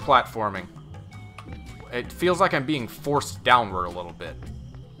Crash platforming. It feels like I'm being forced downward a little bit.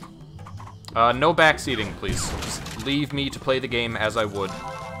 No backseating, please. Just leave me to play the game as I would.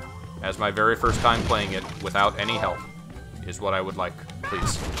 As my very first time playing it, without any help, is what I would like,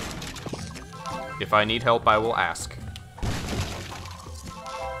 please. If I need help, I will ask.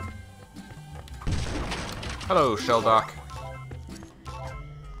 Hello, Shelldock.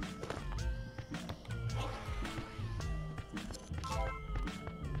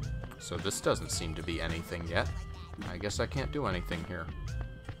 So this doesn't seem to be anything yet. I guess I can't do anything here.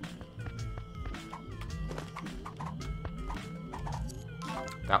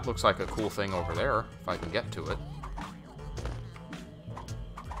 That looks like a cool thing over there, if I can get to it.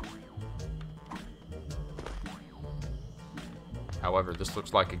 However, this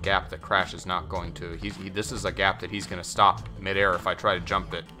looks like a gap that Crash is not going to... This is a gap that he's going to stop midair if I try to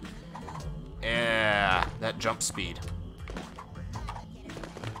jump it. Yeah, that jump speed.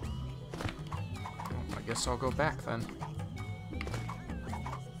 I guess I'll go back then.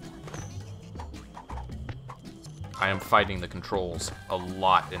 I am fighting the controls a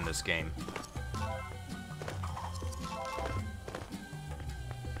lot in this game.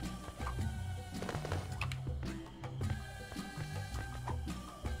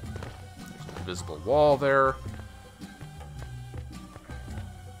 There's an invisible wall there.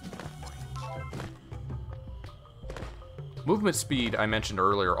 Movement speed, I mentioned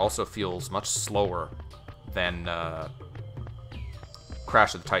earlier, also feels much slower than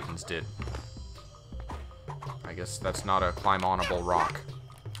Crash of the Titans did. I guess that's not a climb-onable rock.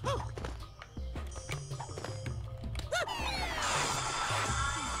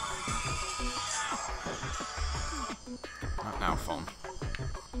 Not now, phone.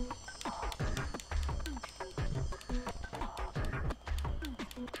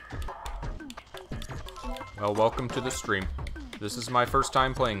 Well, welcome to the stream. This is my first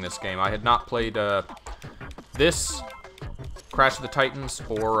time playing this game. I had not played this, Crash of the Titans,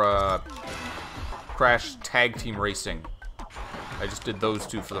 or Crash Tag Team Racing. I just did those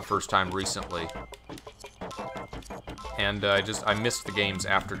two for the first time recently. And I missed the games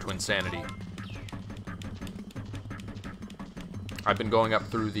after Twinsanity. I've been going up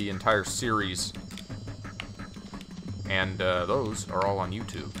through the entire series, and those are all on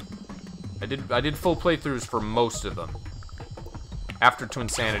YouTube. I did full playthroughs for most of them. After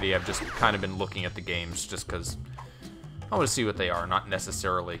Twinsanity, I've just kind of been looking at the games just because I want to see what they are, not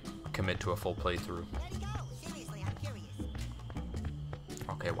necessarily commit to a full playthrough.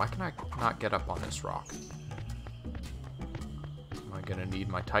 Okay, why can I not get up on this rock? Am I gonna need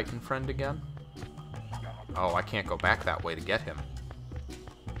my Titan friend again? Oh, I can't go back that way to get him.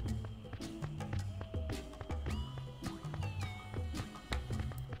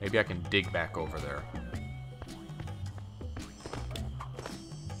 Maybe I can dig back over there.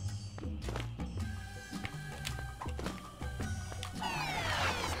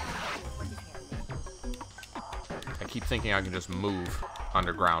 I keep thinking I can just move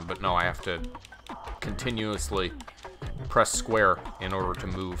underground, but no, I have to continuously press square in order to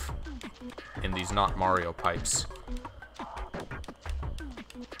move in these not Mario pipes.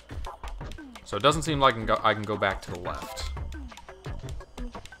 So it doesn't seem like I can go back to the left.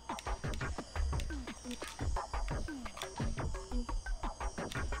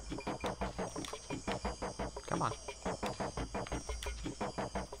 Come on.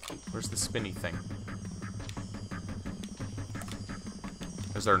 Where's the spinny thing?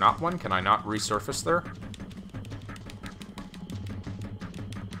 Is there not one? Can I not resurface there?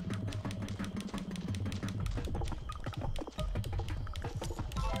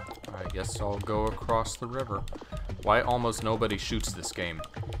 I guess I'll go across the river. Why almost nobody shoots this game?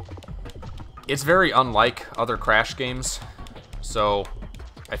 It's very unlike other Crash games, so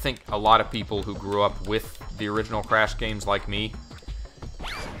I think a lot of people who grew up with the original Crash games, like me,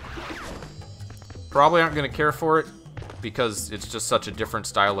 probably aren't going to care for it, because it's just such a different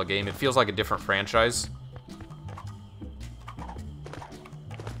style of game. It feels like a different franchise.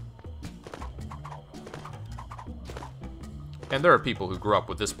 And there are people who grew up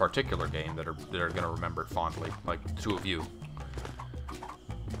with this particular game that are going to remember it fondly, like the two of you.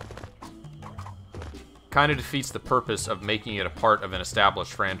 Kind of defeats the purpose of making it a part of an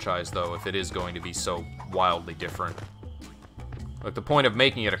established franchise, though, if it is going to be so wildly different. Like, the point of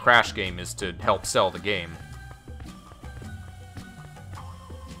making it a Crash game is to help sell the game.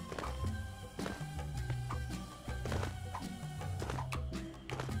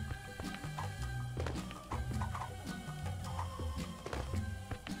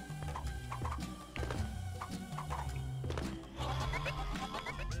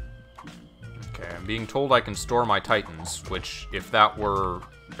 Being told I can store my Titans, which, if that were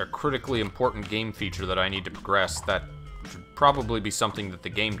a critically important game feature that I need to progress, that should probably be something that the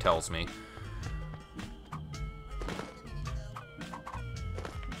game tells me.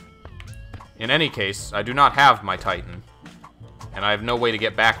 In any case, I do not have my Titan, and I have no way to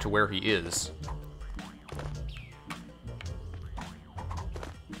get back to where he is.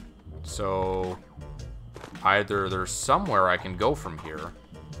 So, either there's somewhere I can go from here,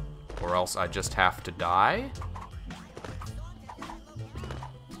 or else I just have to die?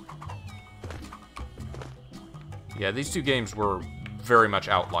 Yeah, these two games were very much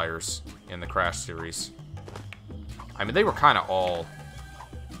outliers in the Crash series. I mean, they were kind of all...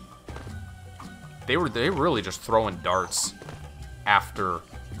 They were really just throwing darts after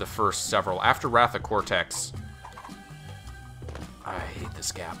the first several. After Wrath of Cortex. I hate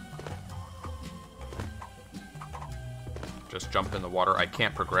this gap. Just jump in the water. I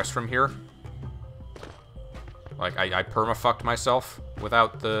can't progress from here. Like, I perma-fucked myself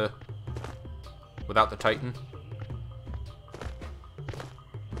without the Titan.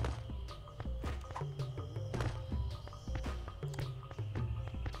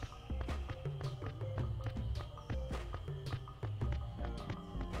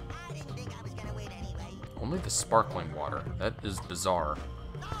 I didn't think I was gonna win anyway. Only the sparkling water. That is bizarre.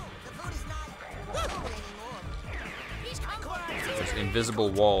 The food is not good anymore. There's invisible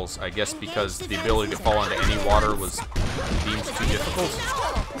walls, I guess because the ability to fall into any water was deemed too difficult.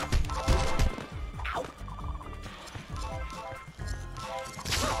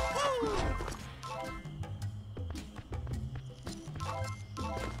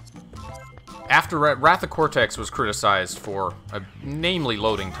 After Wrath of Cortex was criticized for, namely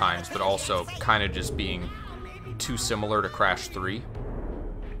loading times, but also kind of just being too similar to Crash 3.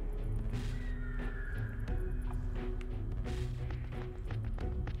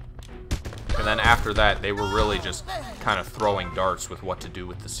 And then after that, they were really just kind of throwing darts with what to do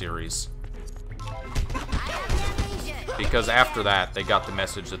with the series. Because after that, they got the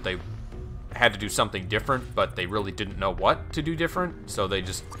message that they had to do something different, but they really didn't know what to do different, so they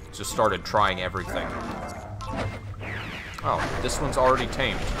just started trying everything. Oh, this one's already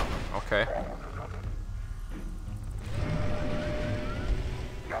tamed. Okay.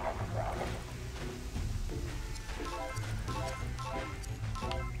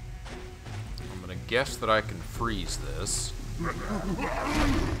 I'm gonna guess that I can freeze this.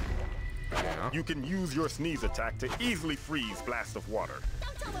 Yeah. You can use your sneeze attack to easily freeze blasts of water.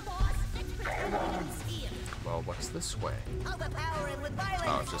 Don't tell the boss. It's protected steel. Well, what's this way? Overpower him with violence.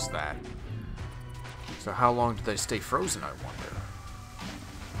 Oh, just that. So how long do they stay frozen, I wonder?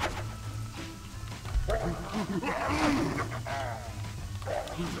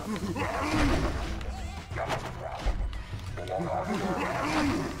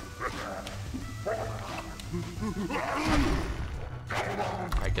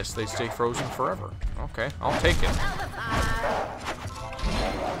 I guess they stay frozen forever. Okay, I'll take it.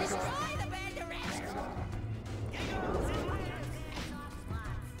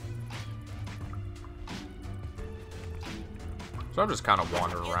 So I'm just kind of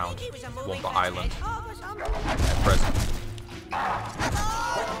wandering around Wumpa Island at present.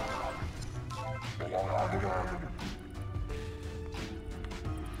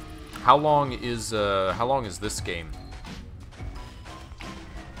 How long is this game?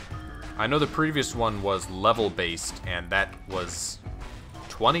 I know the previous one was level based, and that was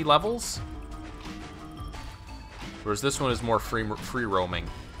 20 levels. Whereas this one is more free roaming.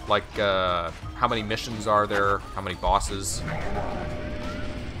 Like, how many missions are there? How many bosses?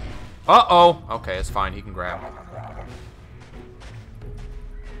 Uh-oh! Okay, it's fine. He can grab.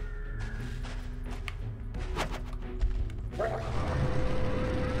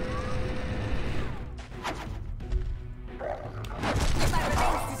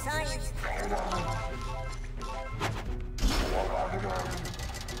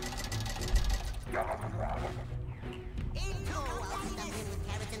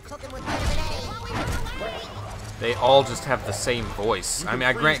 They all just have the same voice. I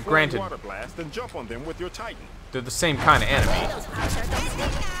mean, granted, water blast and jump on them with your Titan. they're the same kind of enemy.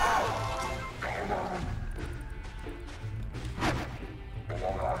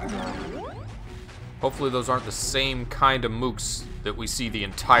 Hopefully those aren't the same kind of mooks that we see the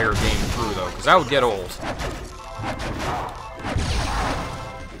entire game through, though, because that would get old.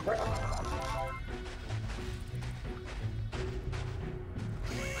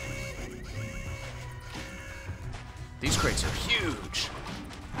 These crates are huge.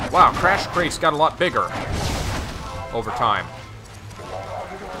 Wow, Crash crates got a lot bigger over time.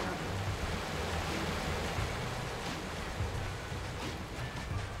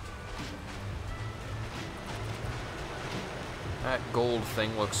 That gold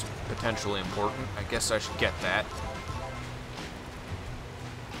thing looks potentially important. I guess I should get that.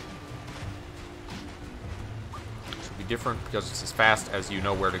 Should be different because it's as fast as you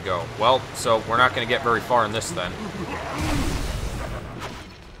know where to go. Well, so we're not going to get very far in this then.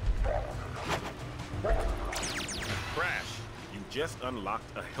 Crash, you just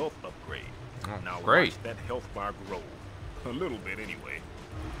unlocked a health upgrade. Oh, now great. watch that health bar grow. A little bit anyway.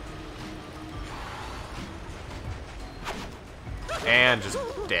 And just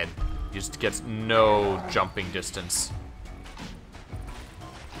dead. Just gets no jumping distance.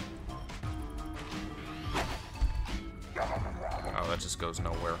 Oh, that just goes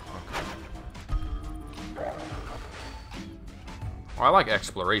nowhere. Okay. Well, I like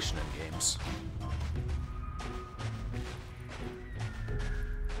exploration in games.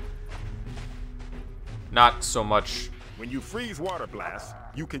 Not so much. When you freeze water blasts,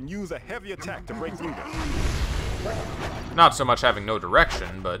 you can use a heavy attack to break through them. Not so much having no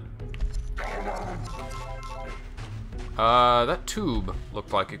direction, but... that tube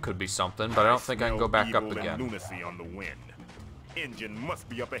looked like it could be something, but I don't think I can go back up again. Lunacy on the wind. Engine must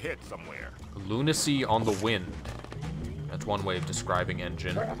be up ahead somewhere. Lunacy on the wind. That's one way of describing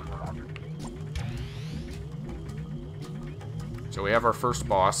engine. So we have our first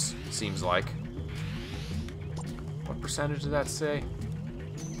boss, seems like. What percentage did that say?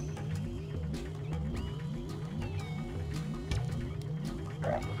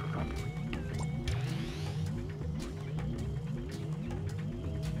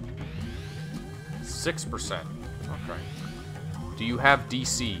 %. Okay. Do you have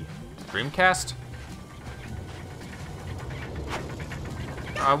DC? Dreamcast?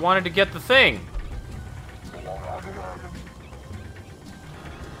 I wanted to get the thing.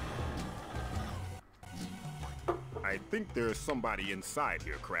 I think there's somebody inside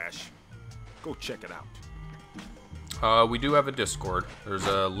here, Crash. Go check it out. We do have a Discord. There's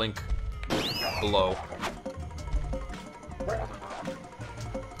a link below.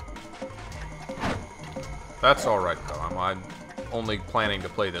 That's alright, though. I'm only planning to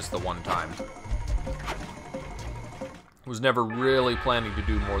play this the one time. Was never really planning to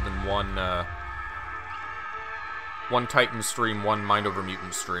do more than one Titan stream, one Mind Over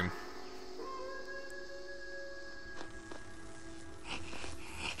Mutant stream.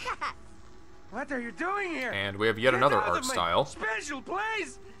 What are you doing here? And we have yet another art style. Special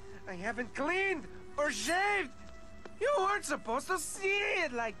place! I haven't cleaned or shaved. You weren't supposed to see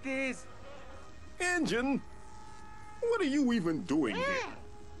it like this. Engine, what are you even doing here?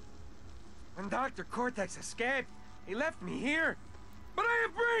 When Dr. Cortex escaped, he left me here. But I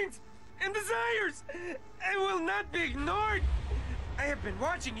have brains and desires and will not be ignored. I have been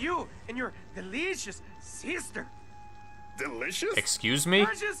watching you and your delicious sister. Delicious? Excuse me?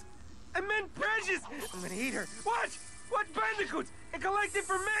 Precious? I meant precious. I'm gonna eat her. Watch Bandicoots and collect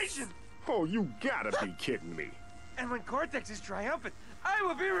information. Oh, you gotta be kidding me. And when Cortex is triumphant, I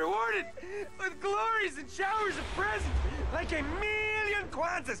will be rewarded with glories and showers of presents, like 1,000,000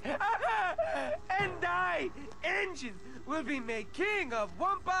 Kwanzas. And I, Engine, will be made king of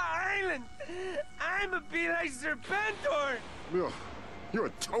Wampa Island. I'm a be like Serpentor. Ugh, you're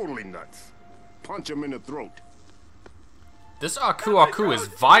totally nuts. Punch him in the throat. This Aku Aku is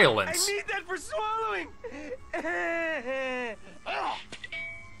violence. I need that for swallowing.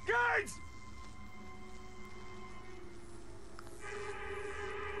 Guards!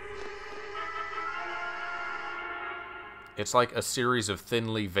 It's like a series of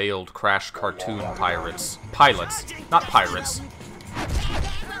thinly veiled Crash cartoon pilots, not pirates.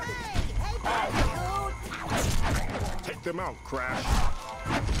 Take them out, Crash.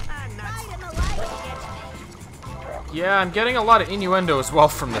 Yeah, I'm getting a lot of innuendo as well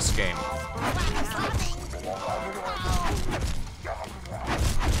from this game.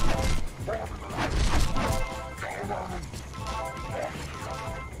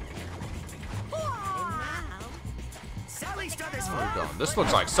 Where are we going? This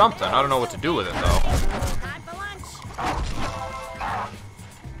looks like something. I don't know what to do with it, though.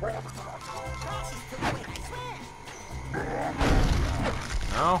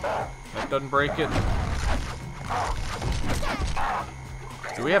 No, that doesn't break it.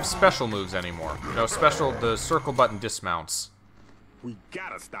 Do we have special moves anymore? No, the circle button dismounts. We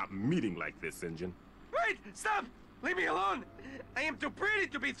gotta stop meeting like this, Engine. Wait! Stop! Leave me alone! I am too pretty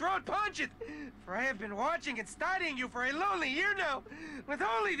to be thrown punched! For I have been watching and studying you for a lonely year now, with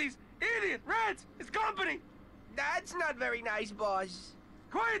only these idiot rats as company! That's not very nice, boss.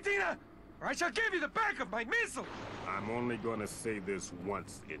 Quiet, Tina! Or I shall give you the back of my missile! I'm only gonna say this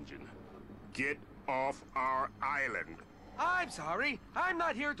once, Engine. Get off our island! I'm sorry. I'm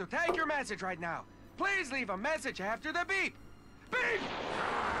not here to take your message right now. Please leave a message after the beep. Beep!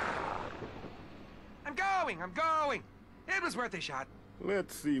 I'm going. It was worth a shot.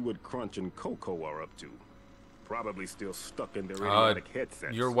 Let's see what Crunch and Coco are up to. Probably still stuck in their idiotic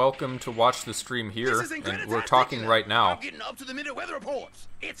headsets. You're welcome to watch the stream here, and we're talking right now. I'm getting up to the minute weather reports.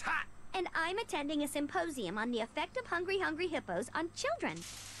 It's hot. And I'm attending a symposium on the effect of hungry hippos on children.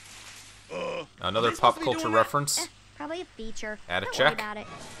 Another pop culture reference. Probably a feature. Add a Don't check. worry about it.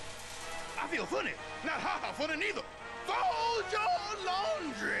 I feel funny. Not ha-ha funny neither. Fold your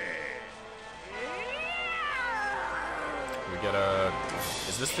laundry. We get a...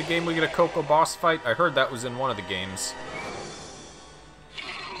 Is this the game we get a Coco boss fight? I heard that was in one of the games.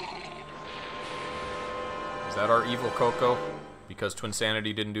 Is that our evil Coco? Because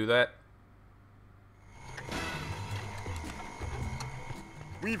Twinsanity didn't do that?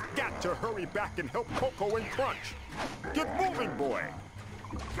 We've got to hurry back and help Coco and Crunch. Get moving, boy.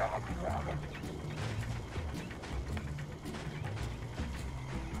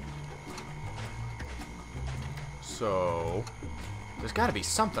 So... There's gotta be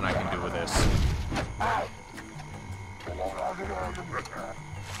something I can do with this.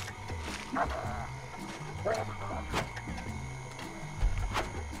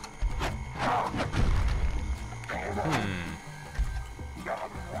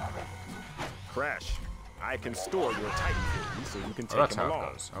 Crash, I can store your Titan for you so you can take That's him how along.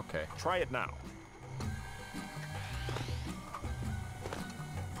 it goes. Okay. Try it now.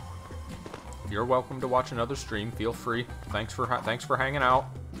 You're welcome to watch another stream. Feel free. Thanks for hanging out.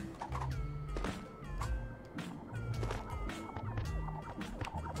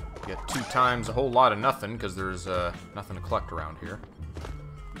 Get 2 times a whole lot of nothing because there's nothing to collect around here.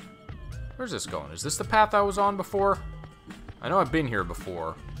 Where's this going? Is this the path I was on before? I know I've been here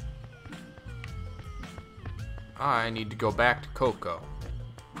before. I need to go back to Coco.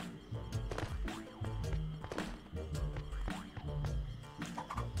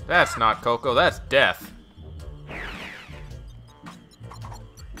 That's not Coco, that's death.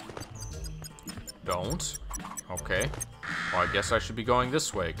 Don't. Okay. Well, I guess I should be going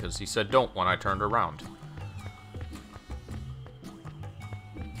this way, because he said don't when I turned around.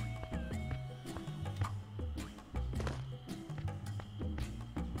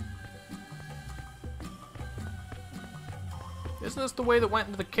 Isn't this the way that went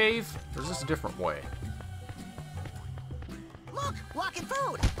into the cave? Or is this a different way? Look, walking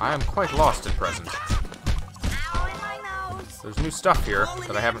food. I am quite lost at present. Ow, in my nose. There's new stuff here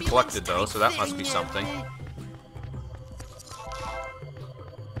that I haven't collected though, so that must be something.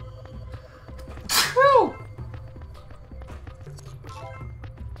 Woo!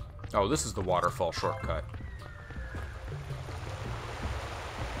 Oh, this is the waterfall shortcut.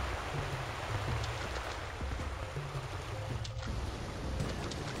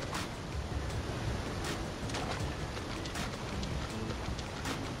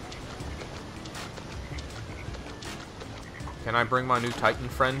 Can I bring my new Titan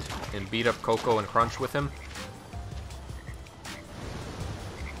friend and beat up Coco and Crunch with him?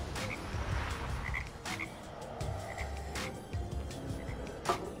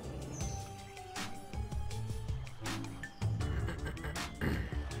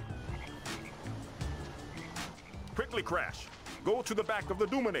 Quickly, Crash. Go to the back of the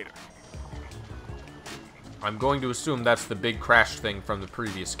Doominator. I'm going to assume that's the big crash thing from the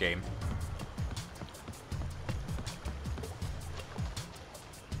previous game.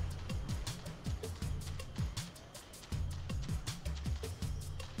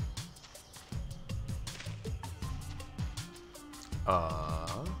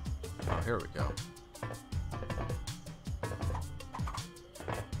 Oh, here we go.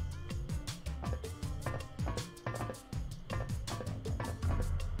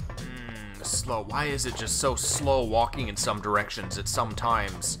 Slow. Why is it just so slow walking in some directions at some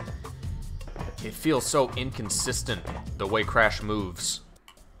times? It feels so inconsistent, the way Crash moves.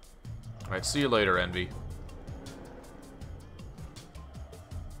 Alright, see you later, Envy.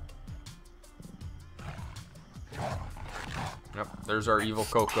 Yep, there's our evil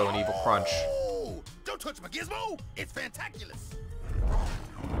Coco and evil Crunch. Oh, don't touch my gizmo! It's fantabulous!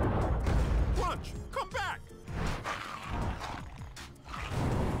 Crunch, come back!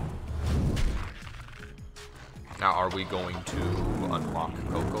 Now, are we going to unlock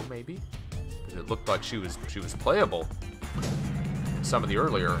Coco, maybe? Because it looked like she was playable. Some of the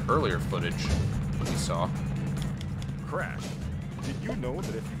earlier footage we saw. Crash, did you know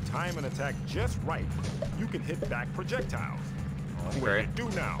that if you time an attack just right, you can hit back projectiles? What do Okay. you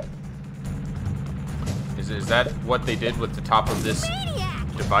do now? Is that what they did with the top of this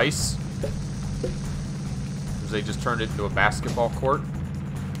device? Was they just turned it into a basketball court?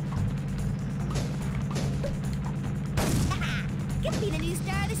 Gonna be the new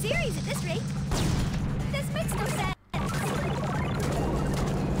star of the series at this rate. This makes no sense.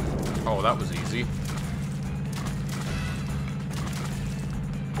 Oh, that was easy.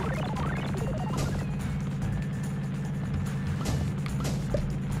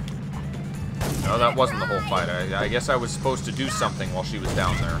 No, that wasn't the whole fight. I guess I was supposed to do something while she was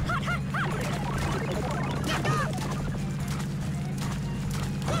down there.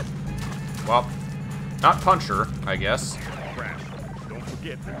 Well, not punch her, I guess. Crash, don't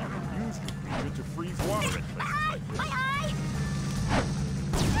forget that you can use your finger to freeze water at places like this. My eye!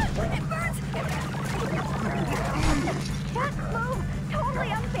 It burns! Can't move!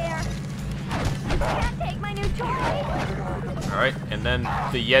 Totally unfair! Can't take my new toy! Alright, and then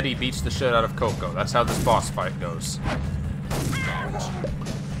the Yeti beats the shit out of Coco. That's how this boss fight goes.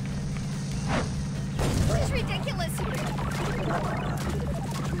 This is ridiculous!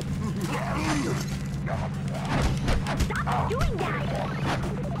 Stop doing that!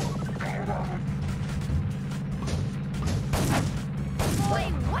 Boy,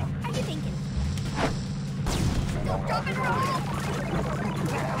 what are you thinking? Don't drop and roll!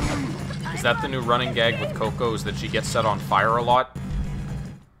 Is that the new running gag with Coco, is that she gets set on fire a lot?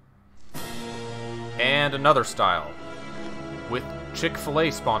 And another style. With Chick-fil-A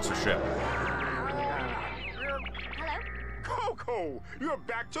sponsorship. Hello? Coco, you're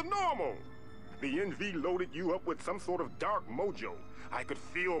back to normal. The NV loaded you up with some sort of dark mojo. I could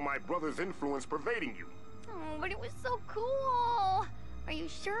feel my brother's influence pervading you. Oh, but it was so cool. Are you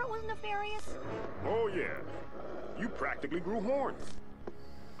sure it was nefarious? Oh, yeah. You practically grew horns.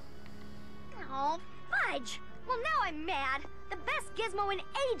 Oh, fudge. Well, now I'm mad. The best gizmo in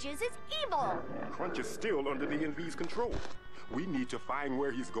ages is evil. Crunch is still under the NV's control. We need to find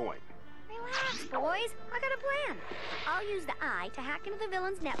where he's going. Relax, boys. I got a plan. I'll use the eye to hack into the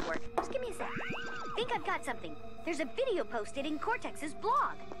villain's network. Just give me a sec. Think I've got something. There's a video posted in Cortex's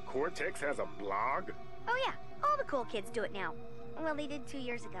blog. Cortex has a blog? Oh yeah, all the cool kids do it now. Well, they did 2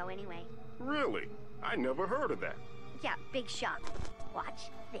 years ago anyway. Really? I never heard of that. Yeah, big shock. Watch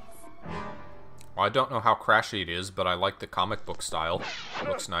this. Well, I don't know how crashy it is, but I like the comic book style. It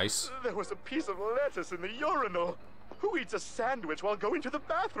looks nice. There was a piece of lettuce in the urinal. Who eats a sandwich while going to the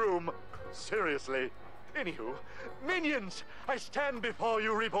bathroom? Seriously. Anywho, minions, I stand before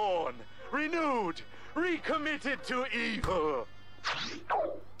you reborn, renewed, recommitted to evil.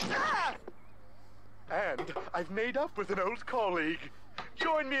 Ah! And I've made up with an old colleague.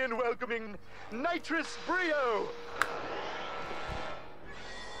 Join me in welcoming Nitrous Brio.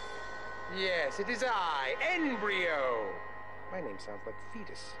 Yes, it is I, Embryo. My name sounds like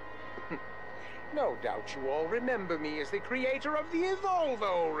fetus. No doubt you all remember me as the creator of the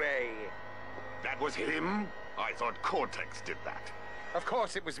Evolvo Ray. That was him? I thought Cortex did that. Of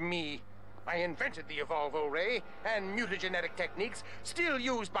course it was me. I invented the Evolvo Ray and mutagenetic techniques still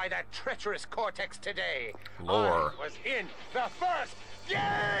used by that treacherous Cortex today. Lore. I was in the first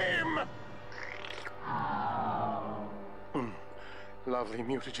game! Lovely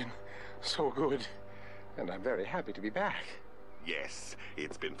mutagen. So good. And I'm very happy to be back. Yes,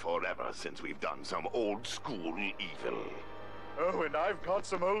 it's been forever since we've done some old school evil. Oh, and I've got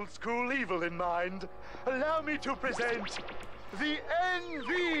some old school evil in mind. Allow me to present the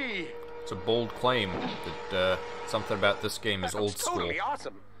NV! It's a bold claim that something about this game is old That's school. totally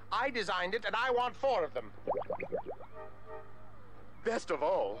awesome. I designed it and I want 4 of them. Best of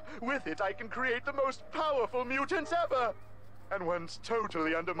all, with it I can create the most powerful mutants ever! And one's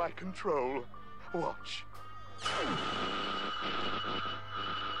totally under my control. Watch.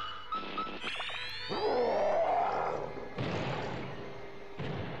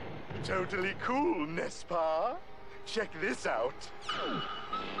 Totally cool, n'est-ce pas? Check this out.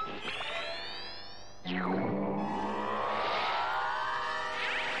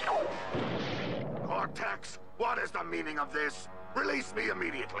 Cortex, what is the meaning of this? Release me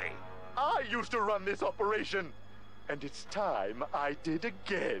immediately. I used to run this operation, and it's time I did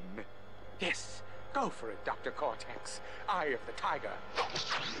again. Yes, go for it, Dr. Cortex. Eye of the tiger.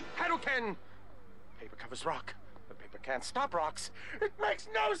 Hadouken! Paper covers rock, but paper can't stop rocks. It makes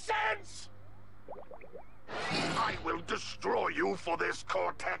no sense! I will destroy you for this,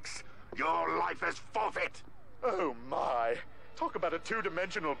 Cortex. Your life is forfeit. Oh my, talk about a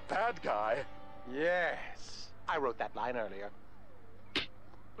two-dimensional bad guy. Yes, I wrote that line earlier.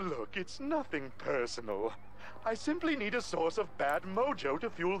 Look, it's nothing personal. I simply need a source of bad mojo to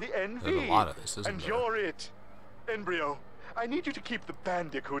fuel the NV. There's a lot of this, isn't and there? you're it. Embryo, I need you to keep the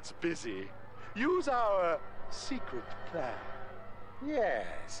Bandicoots busy. Use our secret plan.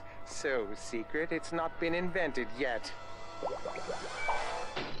 Yes, so secret it's not been invented yet.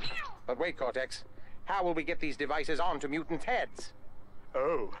 But wait, Cortex. How will we get these devices onto mutant heads?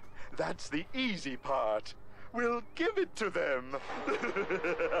 Oh, that's the easy part. We'll give it to them.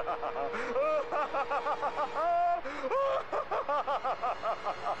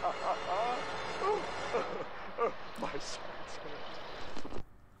 My spines hurt.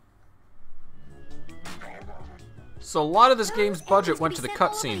 So a lot of this game's budget went to the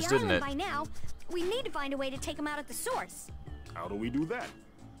Everyone's gonna be sent all over cutscenes, the didn't it? island by now. We need to find a way to take them out at the source. How do we do that?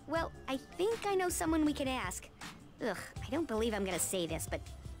 Well, I think I know someone we can ask. Ugh, I don't believe I'm gonna say this, but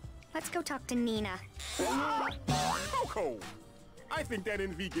let's go talk to Nina. Coco! I think that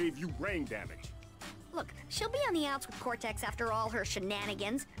NV gave you brain damage. Look, she'll be on the outs with Cortex after all her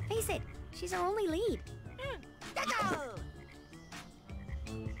shenanigans. Face it, she's our only lead.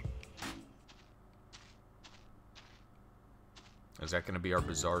 Is that going to be our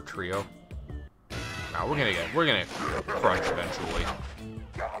bizarre trio? Now we're gonna crunch eventually.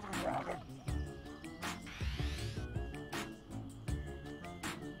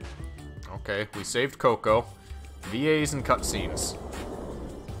 Okay, we saved Coco. VAs and cutscenes.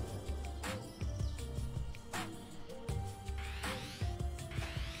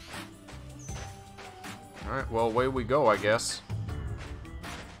 Alright, well, away we go, I guess.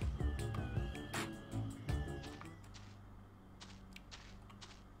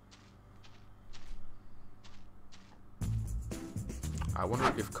 I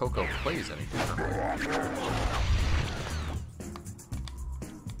wonder if Coco plays any differently.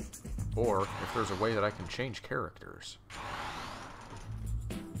 Or if there's a way that I can change characters.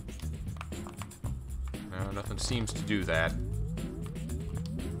 No, nothing seems to do that.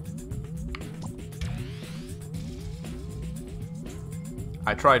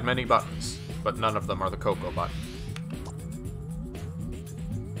 I tried many buttons, but none of them are the Coco button.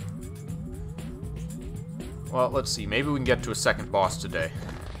 Well, let's see. Maybe we can get to a second boss today.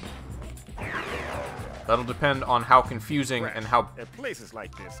 That'll depend on how confusing and how... At places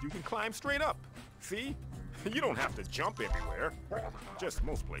like this, you can climb straight up. See? You don't have to jump everywhere. Just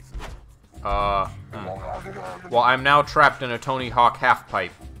most places. Well, I'm now trapped in a Tony Hawk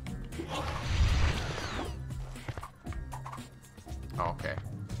half-pipe. Okay.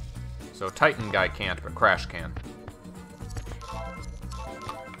 So Titan guy can't, but Crash can.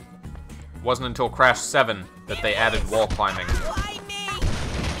 Wasn't until Crash 7 that they added wall climbing. Why me?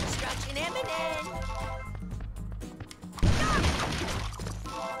 Destruction imminent.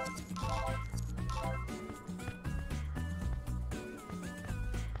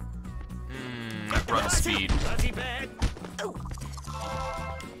 Run speed.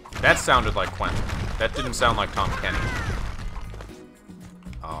 That sounded like Quentin. That didn't sound like Tom Kenny.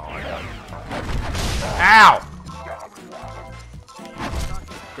 Oh, I got it. Ow!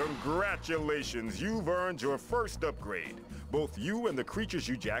 Congratulations, you've earned your first upgrade. Both you and the creatures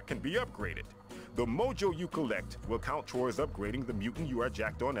you jack can be upgraded. The mojo you collect will count towards upgrading the mutant you are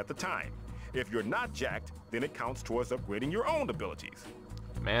jacked on at the time. If you're not jacked, then it counts towards upgrading your own abilities.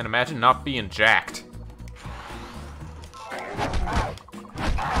 Man, imagine not being jacked. I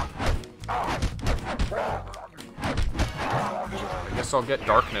guess I'll get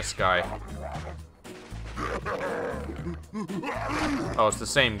Darkness guy. Oh, it's the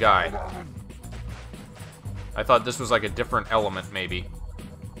same guy. I thought this was like a different element, maybe.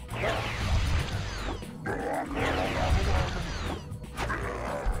 Can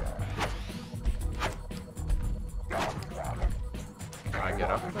I get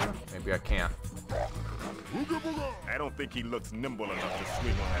up there? Maybe I can't. I don't think he looks nimble enough to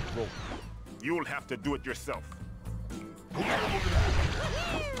swing on that rope. You'll have to do it yourself.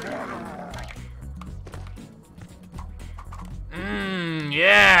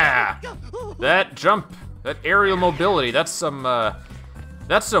 Yeah! That jump, that aerial mobility, that's some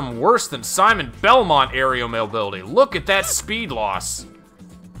worse than Simon Belmont aerial mobility. Look at that speed loss.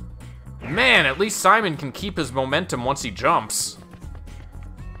 Man, at least Simon can keep his momentum once he jumps.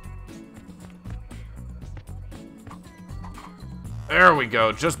 There we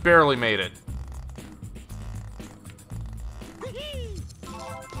go, just barely made it.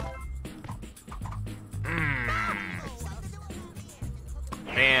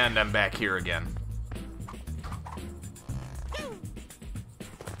 And I'm back here again.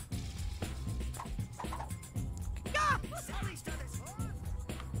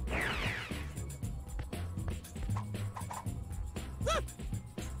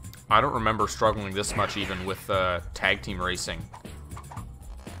 I don't remember struggling this much even with tag team racing.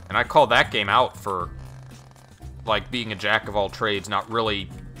 And I called that game out for like being a jack of all trades, not really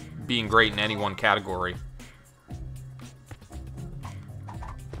being great in any one category.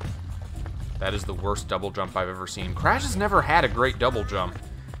 That is the worst double jump I've ever seen. Crash has never had a great double jump.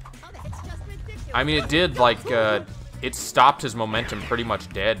 I mean, it did, like, it stopped his momentum pretty much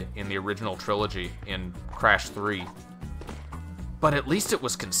dead in the original trilogy in Crash 3. But at least it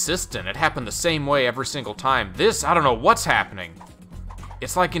was consistent. It happened the same way every single time. This, I don't know what's happening.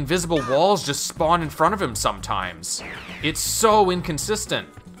 It's like invisible walls just spawn in front of him sometimes. It's so inconsistent.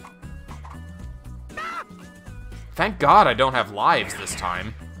 Thank God I don't have lives this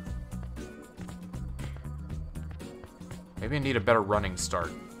time. Maybe I need a better running start.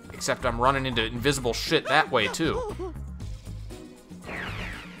 Except I'm running into invisible shit that way, too.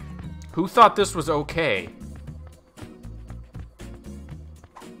 Who thought this was okay?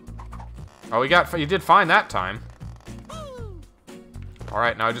 Oh, you did fine that time.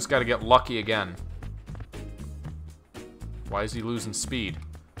 Alright, now I just gotta get lucky again. Why is he losing speed?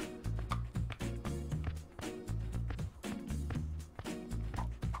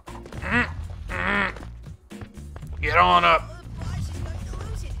 Get on up.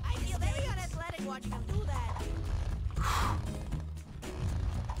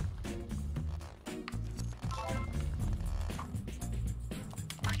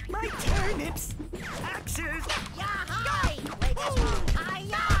 My turnips! Axes! Yah-hi!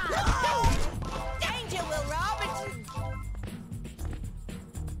 Danger, Will Robinson!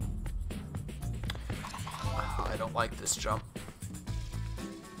 Oh, I don't like this jump.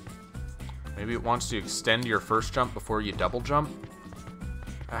 Maybe it wants to extend your first jump before you double jump?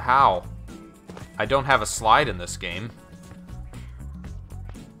 How? I don't have a slide in this game.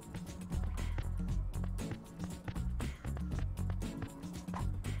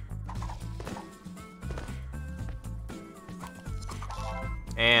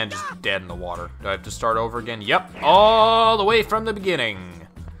 And just dead in the water. Do I have to start over again? Yep, all the way from the beginning.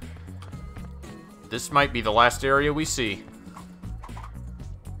 This might be the last area we see.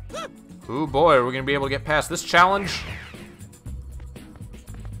 Ooh boy, are we gonna be able to get past this challenge?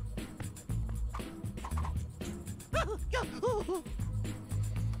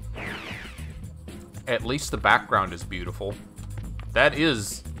 At least the background is beautiful. That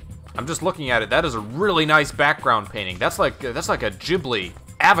is, I'm just looking at it, that is a really nice background painting. That's like a Ghibli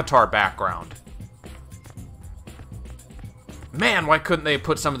Avatar background. Man, why couldn't they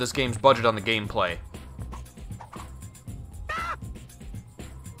put some of this game's budget on the gameplay?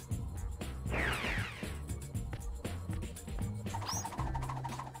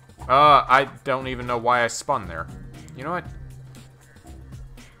 I don't even know why I spun there. You know what?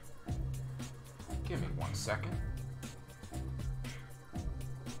 Give me 1 second.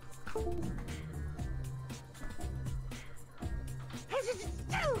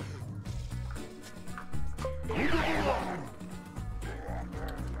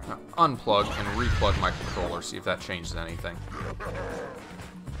 Now, unplug and replug my controller, see if that changes anything.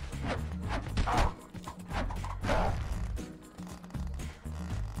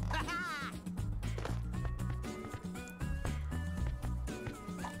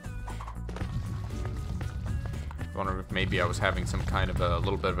 I wonder if maybe I was having some kind of a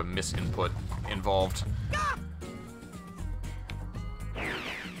little bit of a misinput involved. I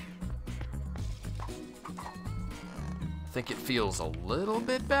think it feels a little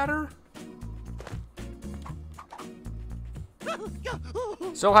bit better.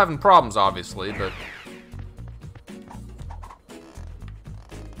 Still having problems, obviously, but...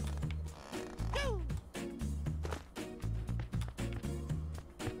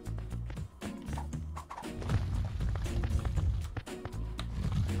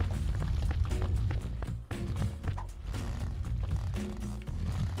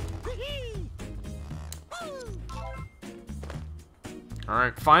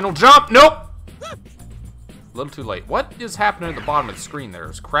 Alright, final jump! Nope! A little too late. What is happening at the bottom of the screen there?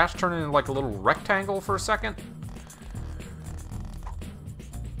 Is Crash turning into like a little rectangle for a second?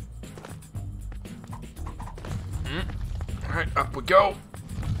 Alright, up we go.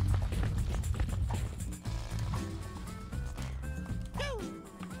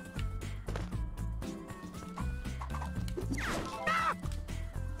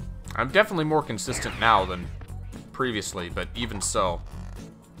 I'm definitely more consistent now than previously, but even so.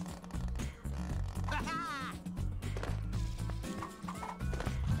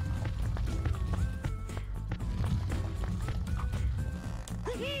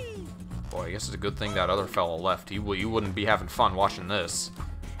 Boy, I guess it's a good thing that other fella left. You wouldn't be having fun watching this.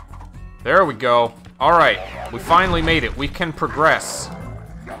 There we go. Alright, we finally made it. We can progress.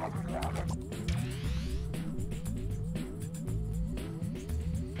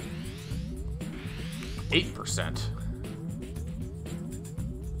 %.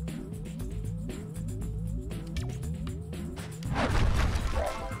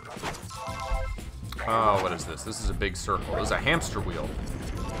 Oh, what is this? This is a big circle. This is a hamster wheel.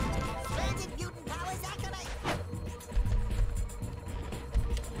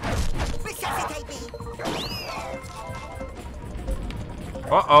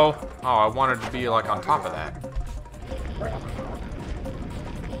 Uh-oh. Oh, I wanted to be, like, on top of that.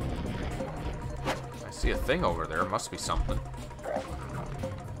 I see a thing over there. Must be something.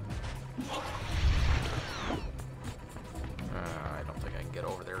 I don't think I can get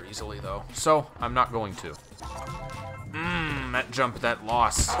over there easily, though. So, I'm not going to. That jump, that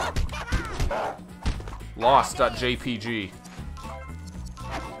loss. Lost.jpg.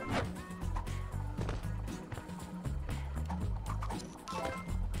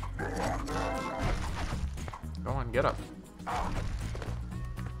 Go on, get up.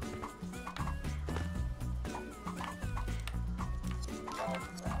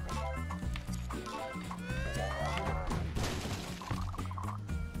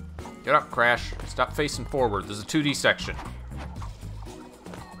 Get up, Crash. Stop facing forward. There's a 2D section.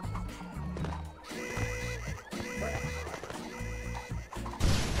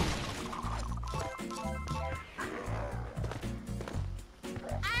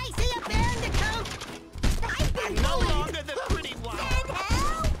 I see a Bandicoot! I'm no longer the pretty one! Sand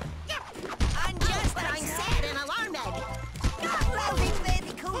hell? I'm just what I'm sad and alarmed at. Not loading,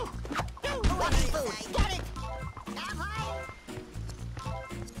 Bandicoot! Who is food? Get it! I'm home!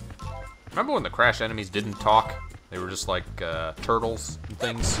 Remember when the Crash enemies didn't talk? They were just like turtles and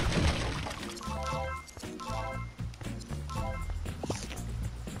things.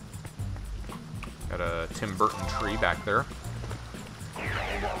 Got a Tim Burton tree back there.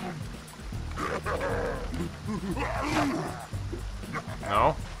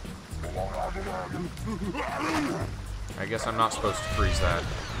 No? I guess I'm not supposed to freeze that.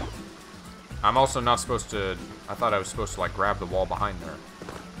 I'm also not supposed to... I thought I was supposed to, like, grab the wall behind there.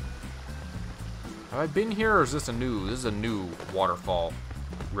 Have I been here, or is this a new... This is a new waterfall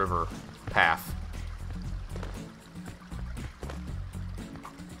river path.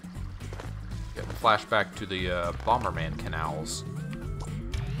 Get a flashback to the Bomberman canals.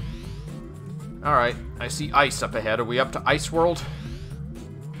 Alright, I see ice up ahead. Are we up to Ice World?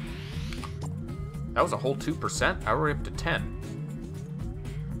 That was a whole 2%? How are we up to 10?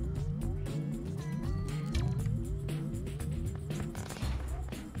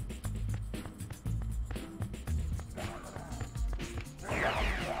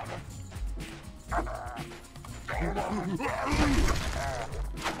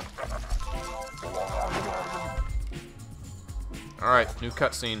 Alright, new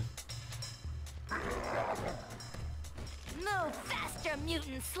cutscene. Move faster,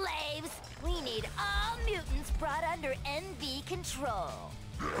 mutant slaves! We need all mutants brought under NV control.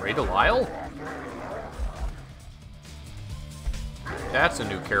 Great Delisle? That's a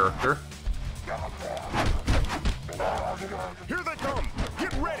new character. Here they come!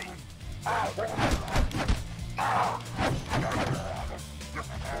 Get ready!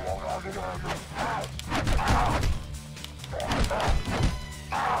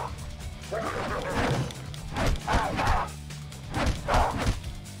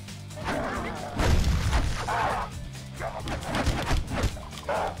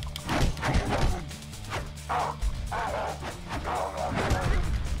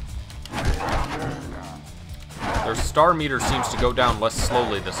 Their star meter seems to go down less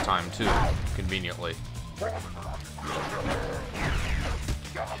slowly this time, too, conveniently.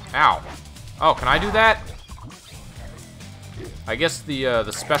 Ow. Oh, can I do that? I guess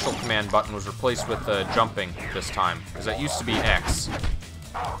the special command button was replaced with jumping this time, because that used to be X.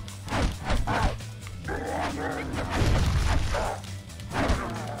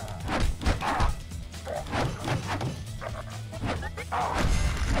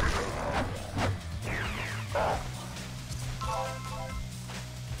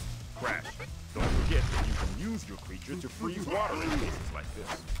 Crash, don't forget that you can use your creature to freeze water in cases like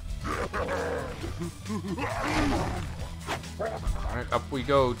this. Alright, up we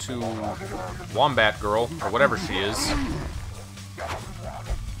go to Wombat Girl, or whatever she is.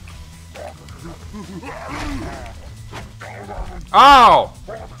 Oh!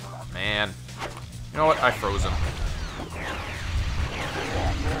 Man. You know what? I froze him.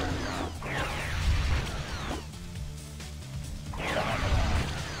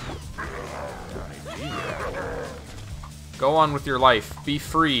 Go on with your life. Be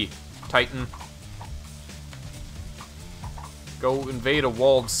free, Titan. Go invade a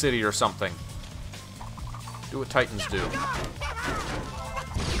walled city or something. Do what Titans do.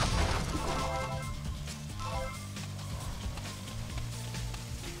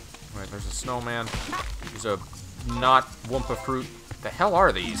 Right, there's a snowman. There's a not Wumpa fruit. The hell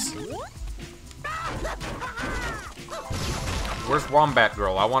are these? Where's Wombat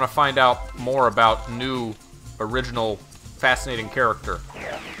Girl? I want to find out more about new, original, fascinating character.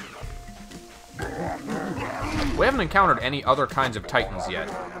 We haven't encountered any other kinds of Titans yet.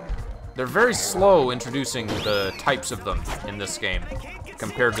 They're very slow introducing the types of them in this game,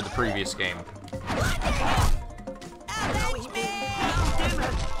 compared to the previous game.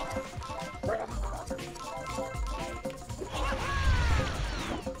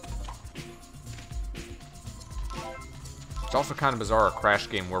 It's also kind of bizarre, a Crash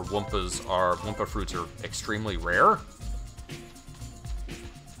game where Wumpa fruits are extremely rare.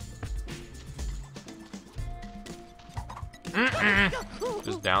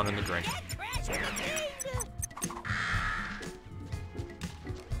 Just down in the drink.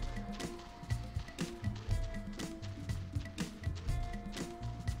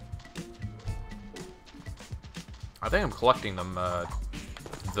 I think I'm collecting them,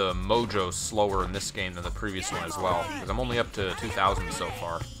 the mojo slower in this game than the previous one as well, because I'm only up to 2,000 so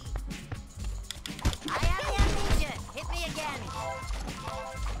far.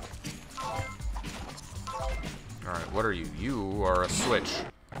 Alright, what are you? You are a switch.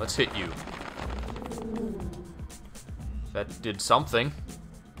 Let's hit you. That did something.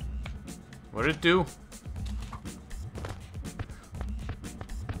 What did it do?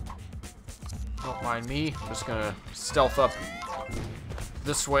 Don't mind me. I'm just gonna stealth up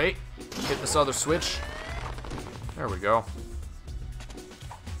this way. Hit this other switch. There we go.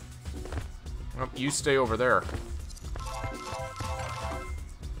 Oh, you stay over there.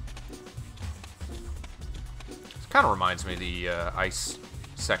 Kind of reminds me of the ice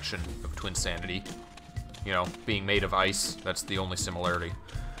section of Twinsanity. You know, being made of ice. That's the only similarity.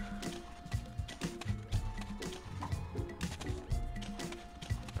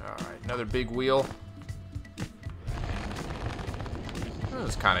 Alright, another big wheel. That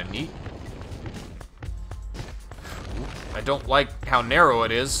was kind of neat. I don't like how narrow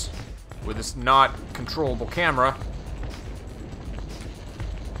it is with this not controllable camera.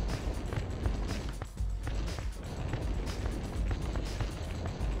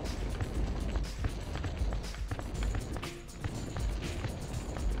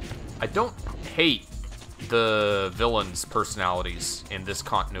 I don't hate the villains' personalities in this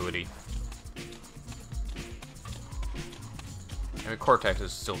continuity. I mean, Cortex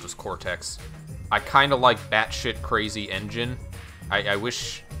is still just Cortex. I kind of like batshit crazy Engine. I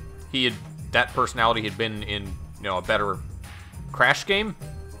wish that personality had been in, you know, a better Crash game.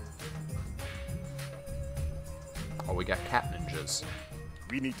 Oh, we got cat ninjas.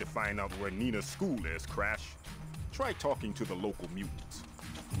 We need to find out where Nina's school is, Crash. Try talking to the local mutants.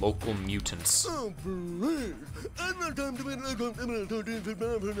 Local mutants.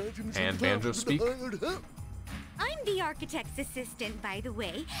 And Banjo speak? I'm the architect's assistant, by the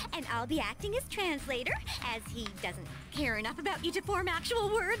way, and I'll be acting as translator, as he doesn't care enough about you to form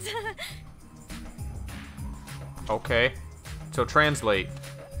actual words. Okay. So translate.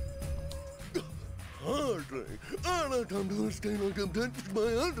 Hardly. I like time to stay like I'm touched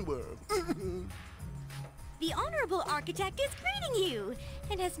my underwear. The honorable architect is greeting you,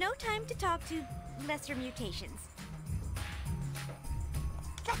 and has no time to talk to lesser mutations.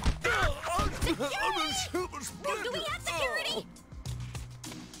 Security! Do we have security?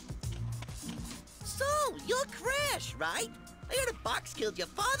 So, you're Crash, right? I heard a box killed your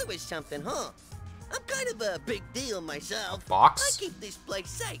father or something, huh? I'm kind of a big deal myself. Box? I keep this place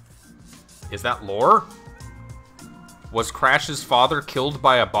safe. Is that lore? Was Crash's father killed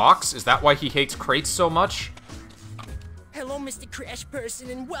by a box? Is that why he hates crates so much? Hello, Mr. Crash Person,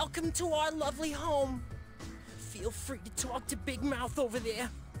 and welcome to our lovely home. Feel free to talk to Big Mouth over there,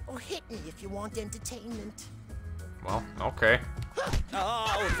 or hit me if you want entertainment. Well, okay.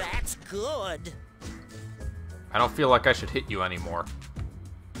 Oh, that's good. I don't feel like I should hit you anymore.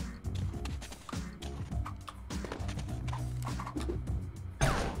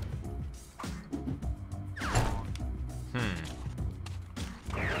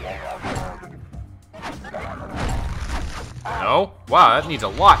 No? Wow, that needs a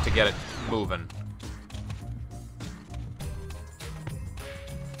lot to get it moving.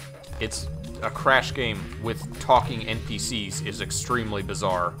 It's a Crash game with talking NPCs is extremely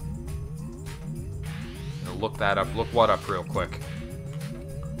bizarre. Now look that up. Look what up real quick.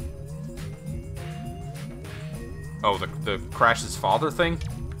 Oh, the Crash's father thing?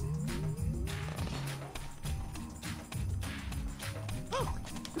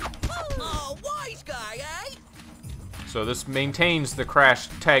 Oh, wise guy, eh? So this maintains the Crash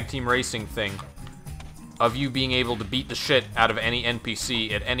Tag Team Racing thing of you being able to beat the shit out of any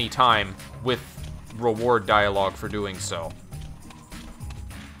NPC at any time with reward dialogue for doing so.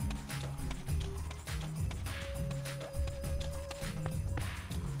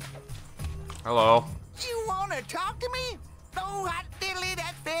 Hello. You wanna talk to me? Oh, hot diddly,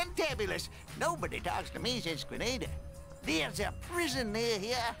 that's fantabulous. Nobody talks to me since Grenada. There's a prison near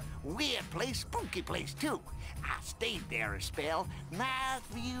here. Weird place, spooky place, too. I stayed there a spell. Nice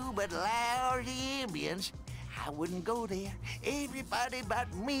view, but loud ambience. I wouldn't go there. Everybody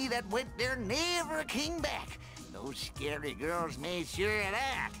but me that went there never came back. Those scary girls made sure of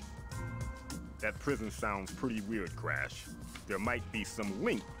that. That prison sounds pretty weird, Crash. There might be some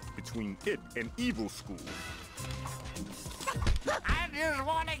link between it and Evil School. I just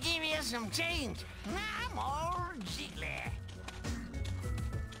want to give you some change. I'm all jiggly.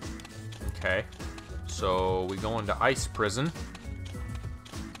 Okay. So we go into Ice Prison.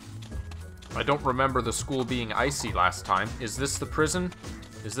 I don't remember the school being icy last time. Is this the prison?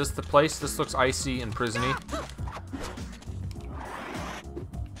 Is this the place? This looks icy and prisony.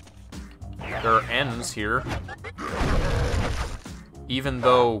 There are N's here. Even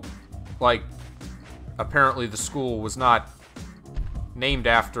though, like, apparently the school was not named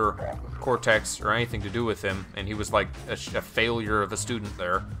after Cortex or anything to do with him, and he was like a failure of a student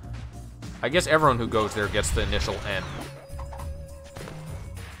there. I guess everyone who goes there gets the initial N.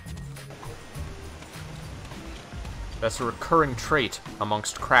 That's a recurring trait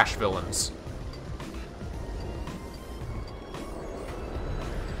amongst Crash villains.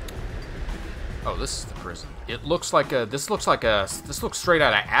 Oh, this is the prison. It looks like a. This looks straight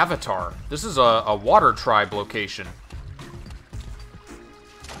out of Avatar. This is a water tribe location.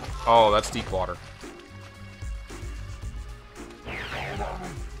 Oh, that's deep water.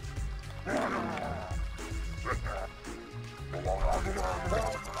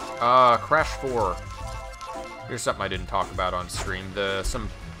 Crash 4. Here's something I didn't talk about on stream. Some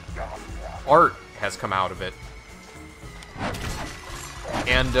art has come out of it.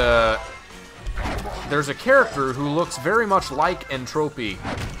 And, there's a character who looks very much like Entropy,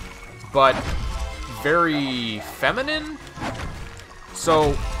 but very feminine.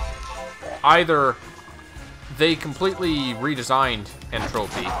 So either they completely redesigned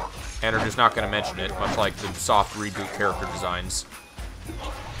Entropy and are just not going to mention it, much like the soft reboot character designs,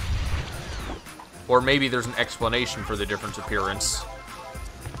 or maybe there's an explanation for the different appearance,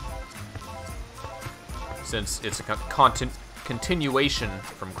 since it's a continuation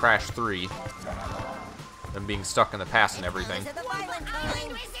from Crash 3, them being stuck in the past and everything.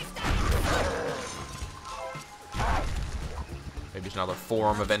 Maybe it's another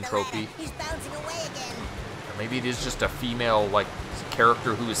form of Entropy. Or maybe it is just a female, like,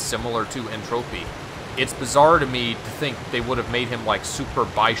 character who is similar to Entropy. It's bizarre to me to think they would have made him, like, super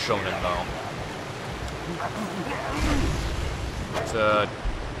Bishonen, though. It's a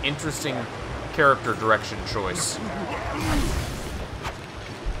interesting character direction choice.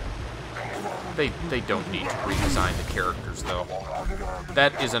 They don't need to redesign the characters, though.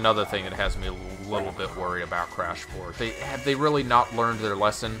 That is another thing that has me a little bit worried about Crash 4. Have they really not learned their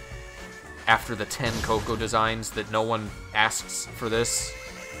lesson after the 10 Coco designs that no one asks for this?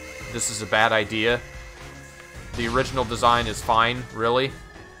 This is a bad idea. The original design is fine, really?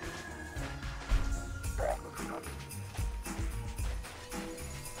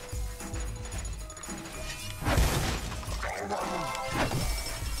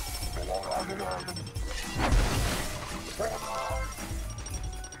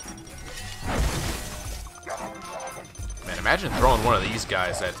 Man, imagine throwing one of these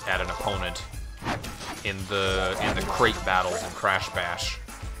guys at an opponent in the crate battles in Crash Bash.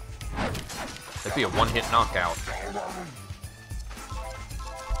 That'd be a one-hit knockout.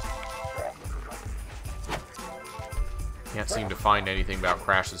 Can't seem to find anything about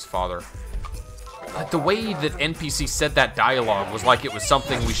Crash's father. Like, the way that NPC said that dialogue was like it was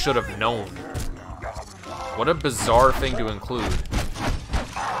something we should have known. What a bizarre thing to include.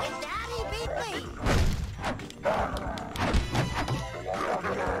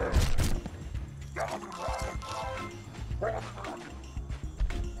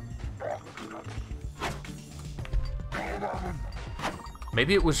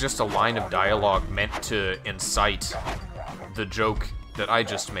 Maybe it was just a line of dialogue meant to incite the joke that I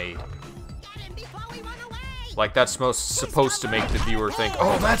just made. Like, that's supposed to make the viewer think,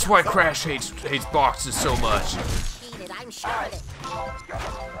 oh, that's why Crash hates boxes so much.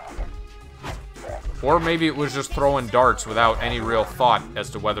 Or maybe it was just throwing darts without any real thought as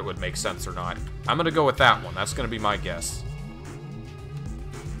to whether it would make sense or not. I'm gonna go with that one. That's gonna be my guess.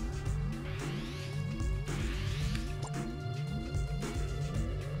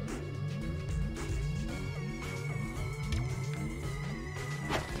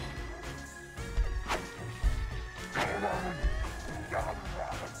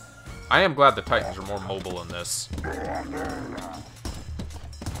 I am glad the Titans are more mobile in this.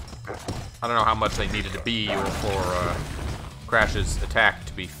 I don't know how much they needed to be or for Crash's attack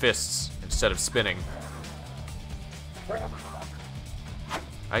to be fists instead of spinning. I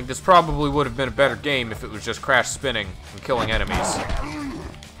think this probably would have been a better game if it was just Crash spinning and killing enemies.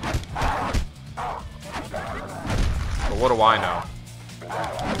 But what do I know?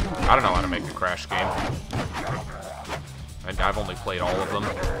 I don't know how to make a Crash game. I've only played all of them.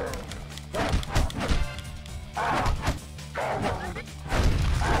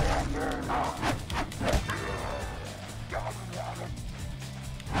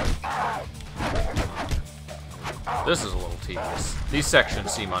 This is a little tedious. These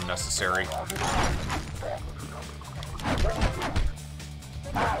sections seem unnecessary.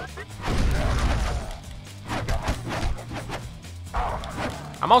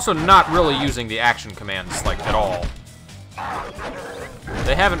 I'm also not really using the action commands, like, at all.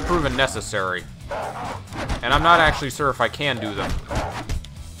 They haven't proven necessary. And I'm not actually sure if I can do them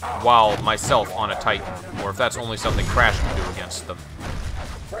while myself on a Titan, or if that's only something Crash can do against them.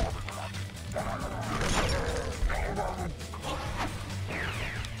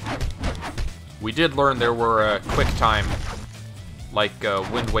 We did learn there were quick time, like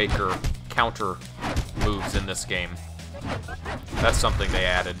Wind Waker counter moves in this game. That's something they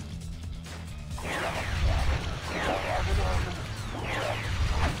added.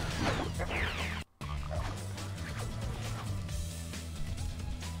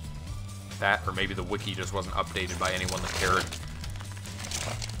 That, or maybe the wiki just wasn't updated by anyone that cared.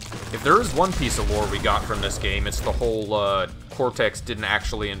 If there is one piece of lore we got from this game, it's the whole Cortex didn't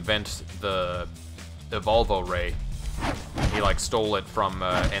actually invent the Volvo Ray. He, like, stole it from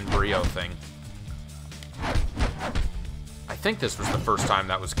Embryo thing. I think this was the first time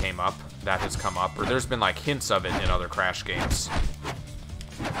that has come up, or there's been, like, hints of it in other Crash games.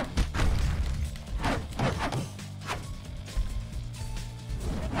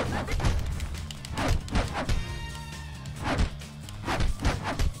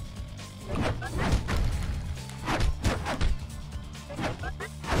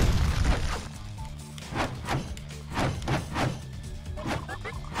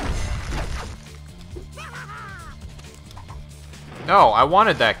 No, I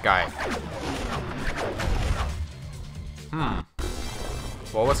wanted that guy.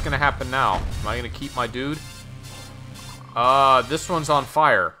 Well, what's gonna happen now? Am I gonna keep my dude? This one's on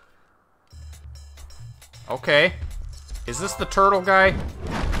fire. Okay. Is this the turtle guy?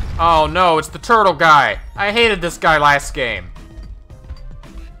 Oh no, it's the turtle guy. I hated this guy last game.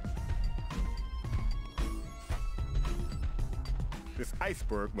 This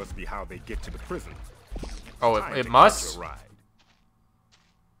iceberg must be how they get to the prison. Oh, it must?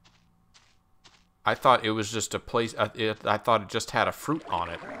 I thought it was just a place. I thought it just had a fruit on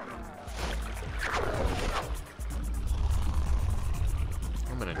it.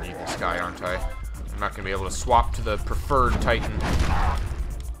 I'm gonna need this guy, aren't I? I'm not gonna be able to swap to the preferred Titan.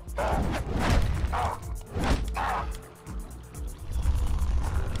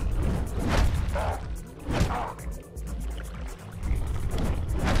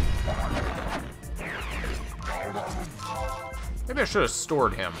 Maybe I should have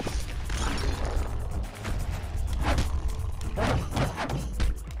stored him.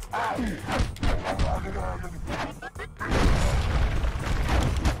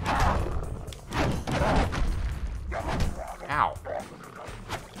 Ow. There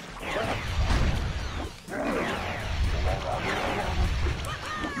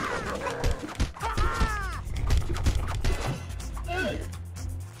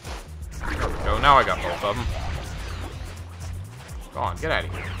we go. Now I got both of them. Go on, get out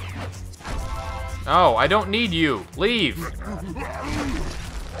of here. No, I don't need you. Leave.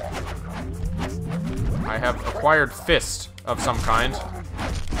 I have acquired fist of some kind.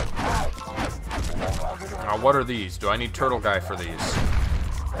 Now, what are these? Do I need turtle guy for these?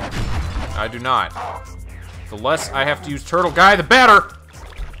 I do not. The less I have to use turtle guy, the better.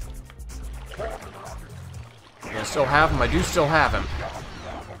 I still have him. I do still have him.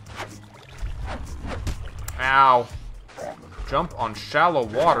 Ow. Jump on shallow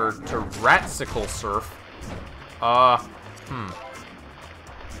water to ratsicle surf.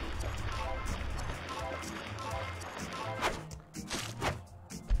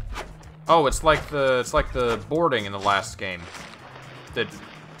 Oh, it's like the boarding in the last game. That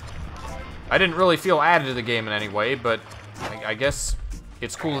I didn't really feel added to the game in any way, but I guess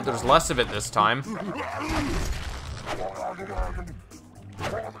it's cool that there's less of it this time.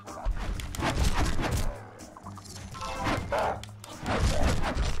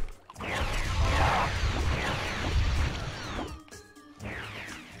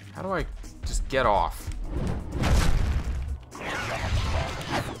 How do I just get off?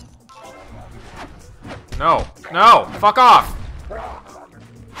 No, no, fuck off!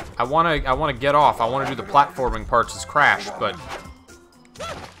 I wanna get off. I wanna do the platforming parts as Crash, but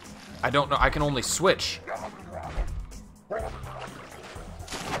I don't know. I can only switch.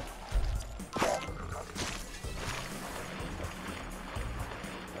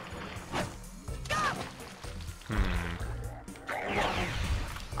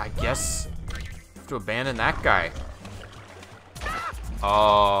 I guess I have to abandon that guy.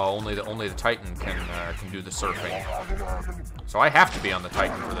 Oh, only the Titan can do the surfing. So I have to be on the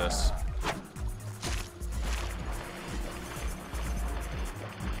Titan for this.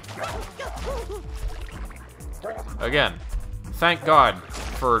 Again, thank God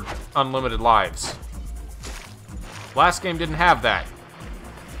for unlimited lives. Last game didn't have that.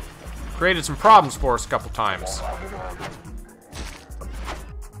 Created some problems for us a couple times.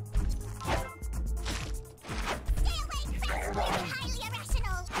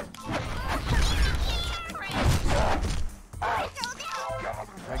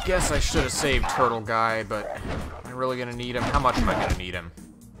 I guess I should have saved Turtle Guy, but am I really gonna need him? How much am I gonna need him?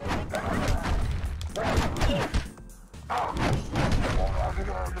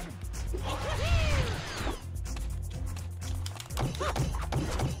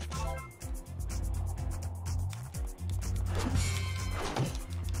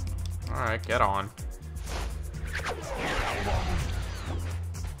 Alright, get on.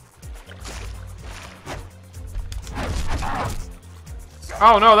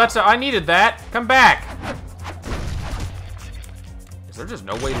 Oh no, I needed that. Come back. Is there just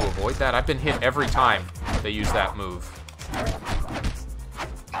no way to avoid that? I've been hit every time they use that move.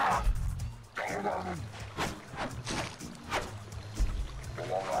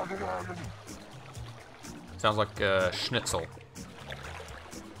 Sounds like Schnitzel.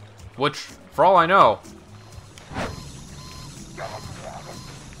 Which, for all I know,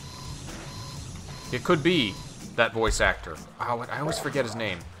 it could be that voice actor. Oh, I always forget his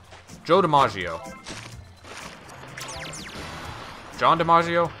name. Joe DiMaggio. John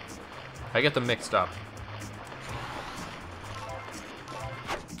DiMaggio? I get them mixed up.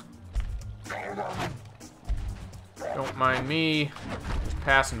 Don't mind me.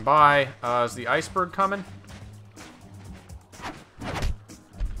 Passing by. Is the iceberg coming?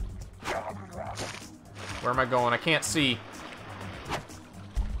 Where am I going? I can't see.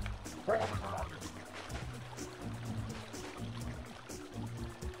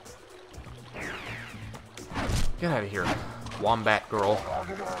 Get out of here, Wombat Girl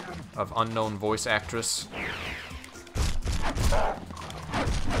of unknown voice actress.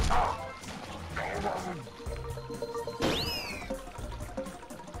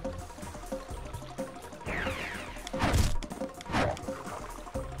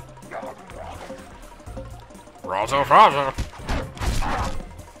 Fraza, Fraza.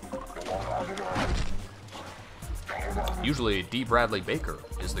 Usually, D. Bradley Baker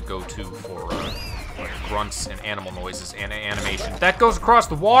is the go-to for like grunts and animal noises and animation. That goes across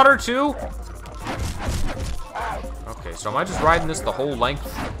the water too? Okay, so am I just riding this the whole length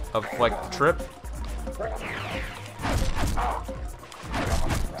of like the trip?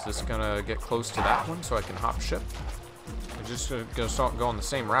 Is this gonna get close to that one so I can hop ship? I'm just gonna start going the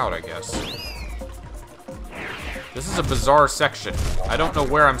same route, I guess. This is a bizarre section. I don't know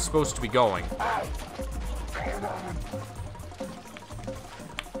where I'm supposed to be going.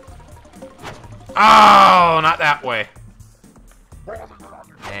 Oh, not that way.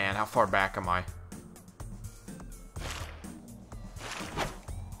 Man, how far back am I?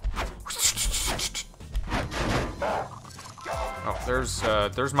 Oh,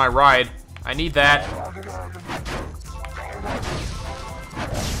 there's my ride. I need that.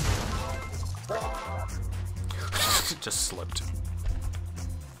 Just slipped.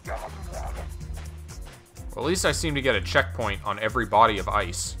 Well, at least I seem to get a checkpoint on every body of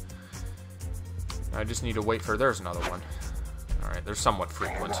ice. I just need to wait for... There's another one. Alright, they're somewhat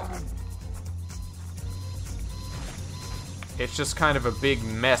frequent. It's just kind of a big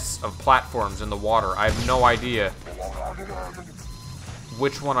mess of platforms in the water. I have no idea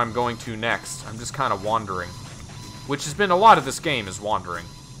which one I'm going to next. I'm just kind of wandering. Which has been a lot of this game, is wandering.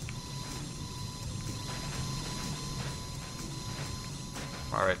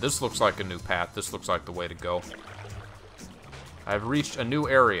 Alright, this looks like a new path. This looks like the way to go. I've reached a new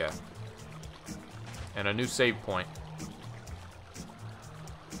area. And a new save point.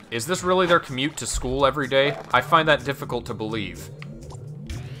 Is this really their commute to school every day? I find that difficult to believe.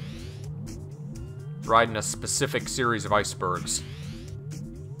 Riding a specific series of icebergs.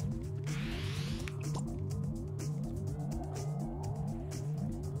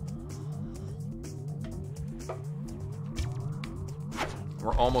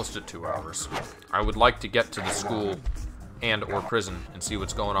 We're almost at 2 hours. I would like to get to the school and or prison and see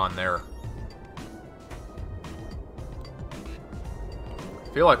what's going on there.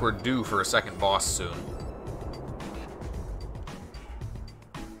 I feel like we're due for a second boss soon.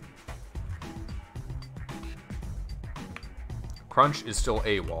 Crunch is still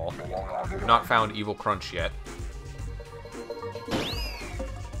AWOL. We've not found Evil Crunch yet.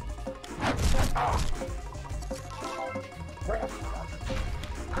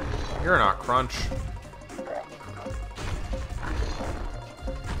 You're not Crunch.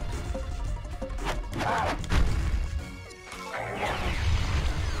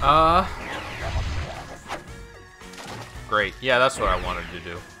 Great. Yeah, that's what I wanted to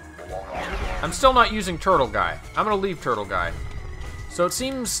do. I'm still not using Turtle Guy. I'm gonna leave Turtle Guy. So it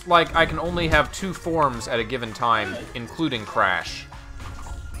seems like I can only have 2 forms at a given time, including Crash.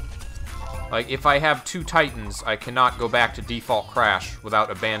 Like, if I have 2 Titans, I cannot go back to default Crash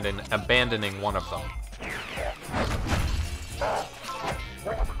without abandoning one of them.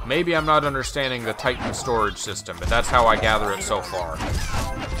 Maybe I'm not understanding the Titan storage system, but that's how I gather it so far.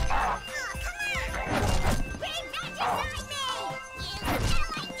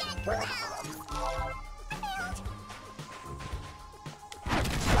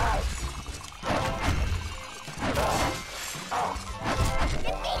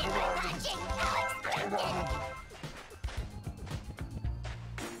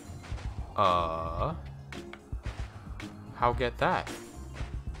 How get that?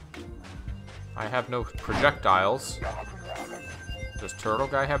 I have no projectiles. Does Turtle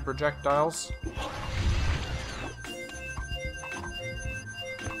Guy have projectiles?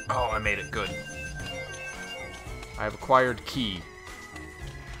 Oh, I made it good. I have acquired key.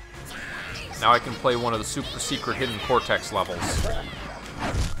 Now I can play one of the super secret hidden Cortex levels.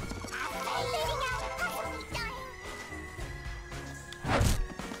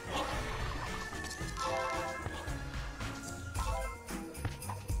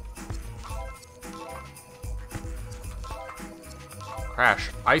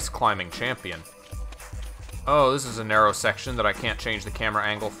 Crash, ice climbing champion. Oh, this is a narrow section that I can't change the camera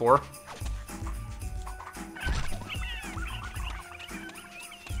angle for.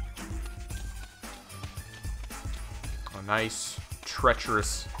 Nice,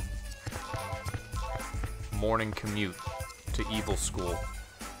 treacherous morning commute to Evil School.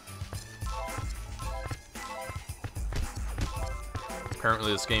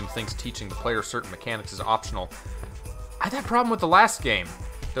 Apparently this game thinks teaching the player certain mechanics is optional. I had that problem with the last game.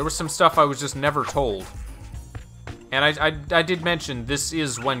 There was some stuff I was just never told. And I did mention this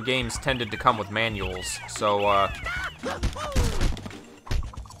is when games tended to come with manuals, so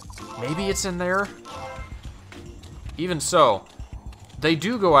maybe it's in there? Even so, they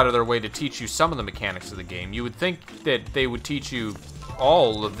do go out of their way to teach you some of the mechanics of the game. You would think that they would teach you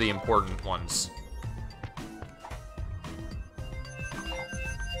all of the important ones.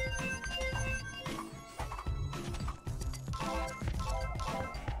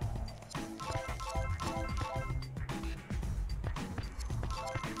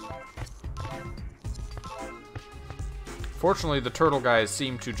 Fortunately, the turtle guys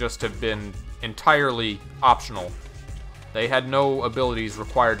seem to just have been entirely optional. They had no abilities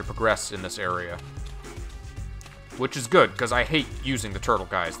required to progress in this area. Which is good, because I hate using the turtle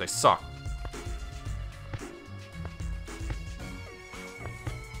guys. They suck.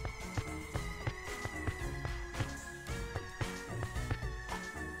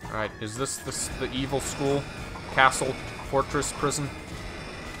 Alright, is this the evil school? Castle? Fortress? Prison?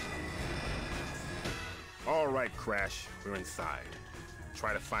 All right, Crash, we're inside.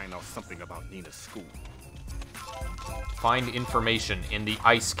 Try to find out something about Nina's school. Find information in the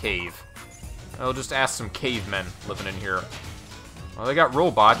ice cave. I'll just ask some cavemen living in here. Well, they got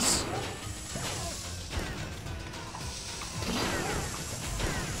robots.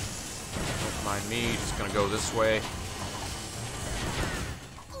 Don't mind me, just gonna go this way.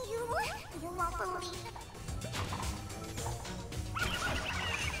 You won't believe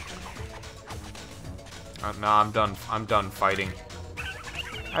it. No, I'm done. I'm done fighting.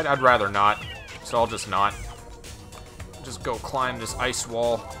 I'd rather not, so I'll just not. Just go climb this ice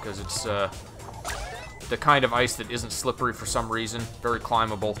wall, because it's the kind of ice that isn't slippery for some reason. Very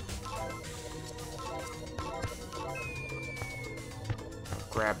climbable.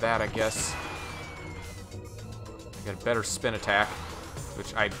 Grab that, I guess. I got a better spin attack,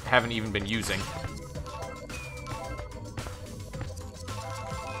 which I haven't even been using.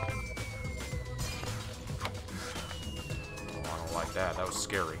 That was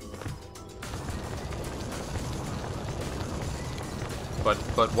scary. But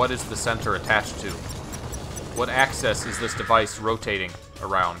what is the center attached to? What axis is this device rotating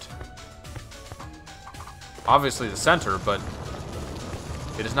around? Obviously the center, but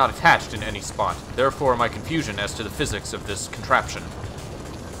it is not attached in any spot. Therefore, my confusion as to the physics of this contraption.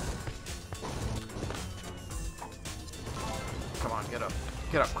 Come on, get up.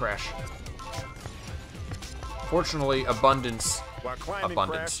 Get up, Crash. Fortunately, abundance. While climbing,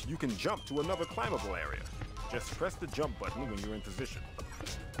 Crash, you can jump to another climbable area. Just press the jump button when you're in position.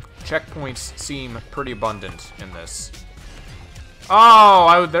 Checkpoints seem pretty abundant in this.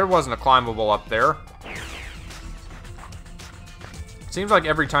 Oh, there wasn't a climbable up there. Seems like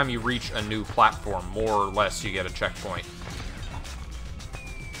every time you reach a new platform, more or less, you get a checkpoint.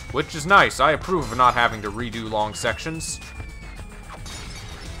 Which is nice. I approve of not having to redo long sections.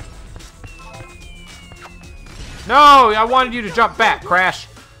 No, I wanted you to jump back, Crash.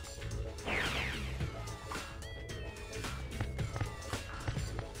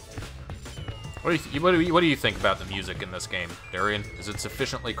 What do you think about the music in this game, Darian? Is it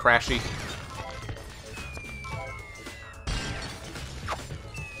sufficiently crashy?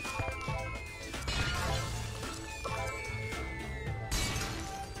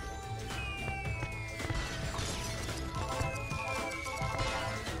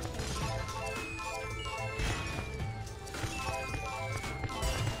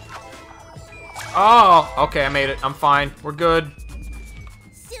 Oh, okay, I made it. I'm fine. We're good.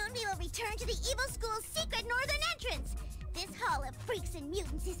 Soon we will return to the Evil School's secret northern entrance. This hall of freaks and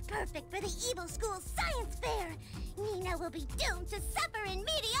mutants is perfect for the Evil School's science fair. Nina will be doomed to suffer in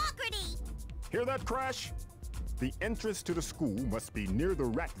mediocrity. Hear that, Crash? The entrance to the school must be near the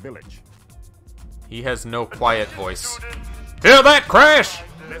Rat Village. He has no quiet voice. Hear that, Crash?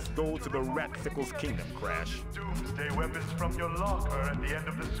 Let's go to the Ratsickle's kingdom, Crash. Doomsday weapons from your locker at the end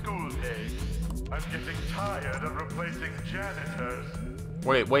of the school day. I'm getting tired of replacing janitors.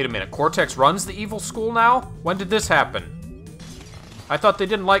 Wait a minute. Cortex runs the evil school now? When did this happen? I thought they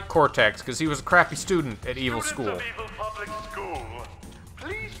didn't like Cortex because he was a crappy student at evil school. Students of Evil Public School,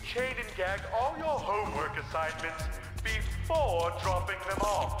 please chain and gag all your homework assignments before dropping them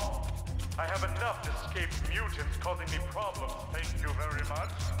off. I have enough escaped mutants causing me problems, thank you very much.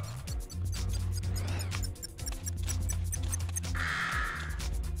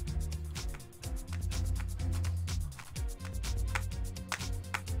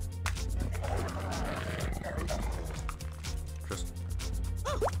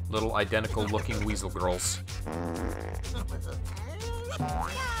 Little identical looking weasel girls.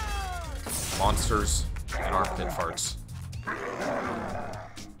 Monsters and armpit farts.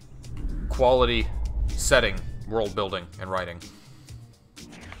 Quality, setting, world building, and writing.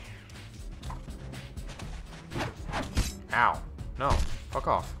 Ow. No. Fuck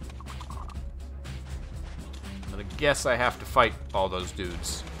off. I'm gonna guess I have to fight all those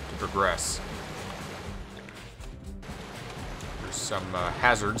dudes to progress. There's some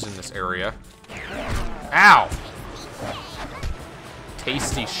hazards in this area. Ow!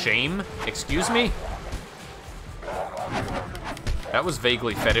 Tasty shame? Excuse me? That was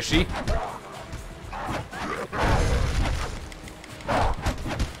vaguely fetishy.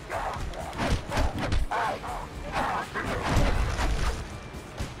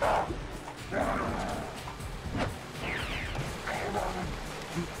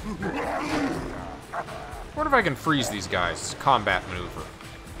 What if I can freeze these guys? Combat maneuver.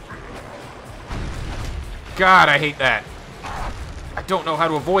 God, I hate that. I don't know how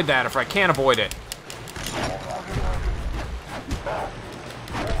to avoid that if I can't avoid it.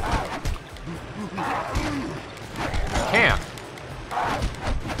 I can't.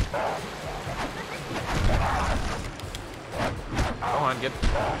 Come on,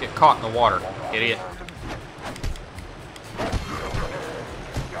 get caught in the water, idiot.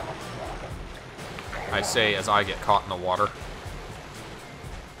 I say as I get caught in the water.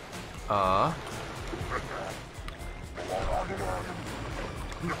 Oh,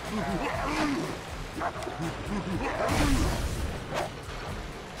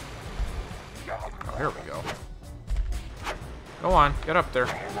 here we go. Go on, get up there.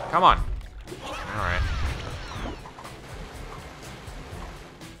 Come on. Alright.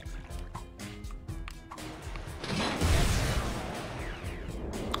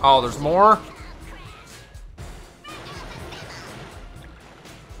 Oh, there's more?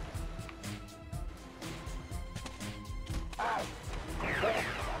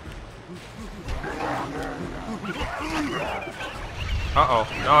 Uh-oh.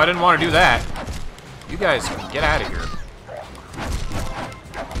 No, I didn't want to do that. You guys can get out of here.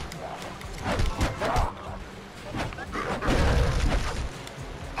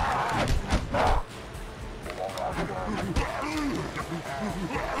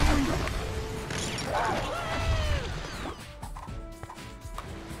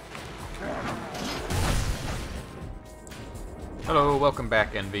 Hello, welcome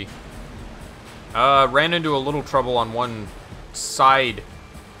back, Envy. Ran into a little trouble on one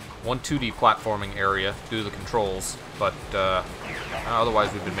 2D platforming area due to the controls, but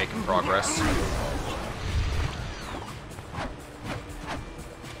otherwise we've been making progress.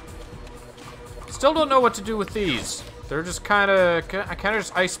 Still don't know what to do with these. They're just kind of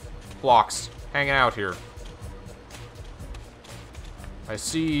just ice blocks hanging out here. I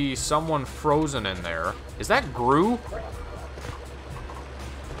see someone frozen in there. Is that Gru?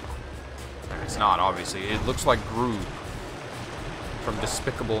 It's not, obviously. It looks like Gru from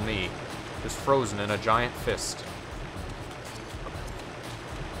Despicable Me, just frozen in a giant fist.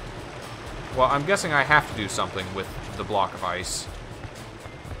 Well, I'm guessing I have to do something with the block of ice,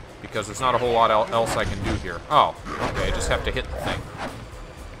 because there's not a whole lot else I can do here. Oh, okay, I just have to hit the thing.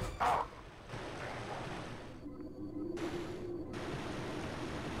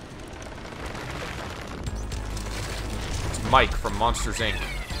 It's Mike from Monsters, Inc.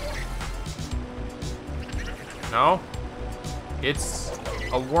 No? It's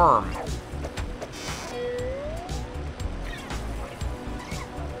a worm.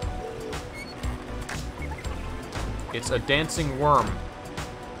 It's a dancing worm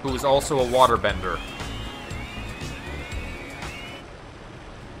who is also a waterbender.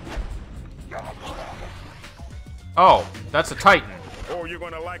 Oh, that's a Titan. Oh, you're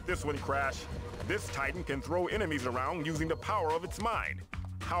gonna like this one, Crash. This Titan can throw enemies around using the power of its mind.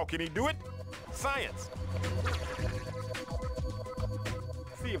 How can he do it? Science.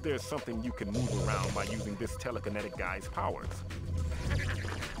 See if there's something you can move around by using this telekinetic guy's powers.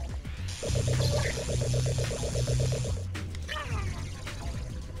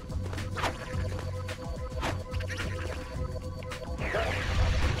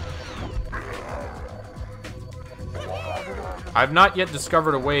 I've not yet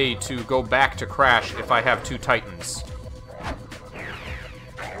discovered a way to go back to Crash if I have two Titans.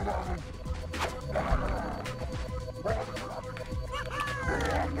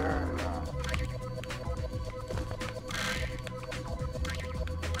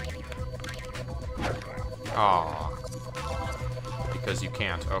 Aw. Because you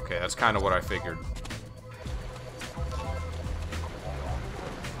can't. Okay, that's kind of what I figured.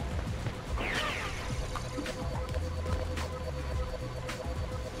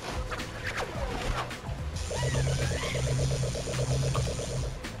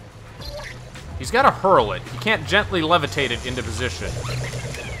 He's got to hurl it. He can't gently levitate it into position.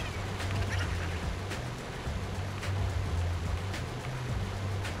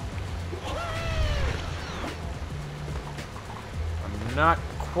 I'm not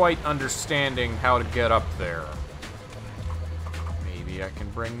quite understanding how to get up there. Maybe I can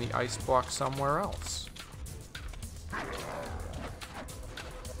bring the ice block somewhere else.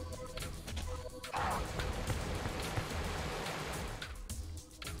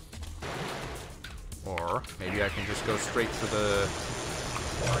 Or maybe I can just go straight for the...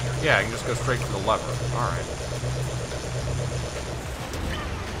 Yeah, I can just go straight for the lever. Alright.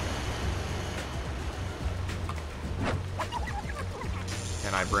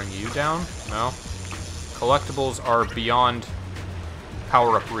 Can I bring you down? No. Collectibles are beyond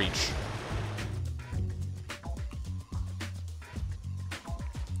power-up reach.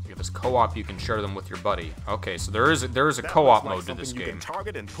 You have co-op, you can share them with your buddy. Okay, so there is a co-op mode to this game. You can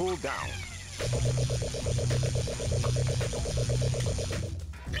target and pull down.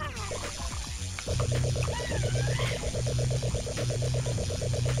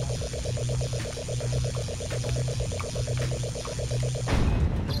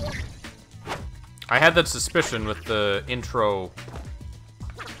 I had that suspicion with the intro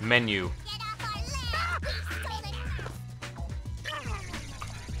menu.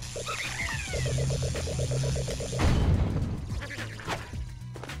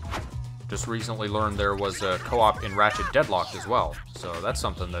 Just recently learned there was a co-op in Ratchet Deadlocked as well, so that's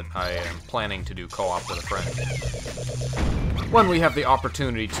something that I am planning to do co-op with a friend. When we have the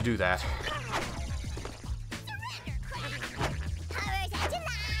opportunity to do that.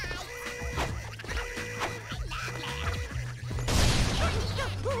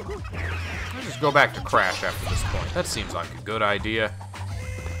 I'll just go back to Crash after this point. That seems like a good idea.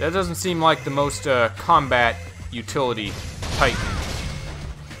 That doesn't seem like the most combat utility Titan.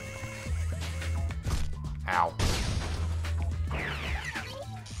 Ow.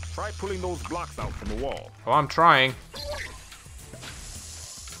 Try pulling those blocks out from the wall. Oh, I'm trying.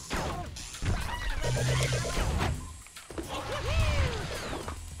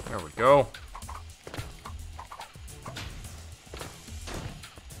 There we go.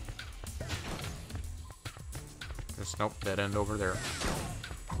 Just, nope, dead end over there.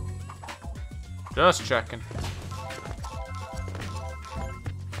 Just checking.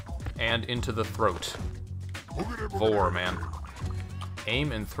 And into the throat. Vor, man.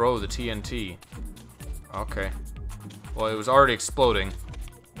 Aim and throw the TNT. Okay. Well, it was already exploding.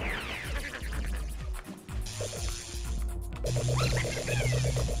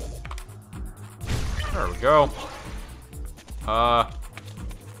 There we go.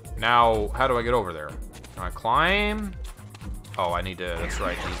 Now, how do I get over there? Can I climb? Oh, I need to, that's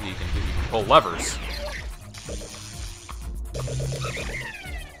right, you can pull levers.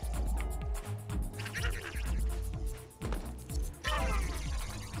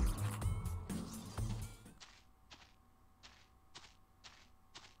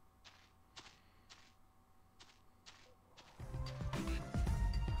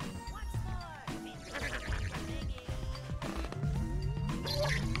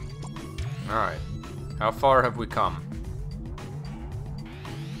 Alright. How far have we come?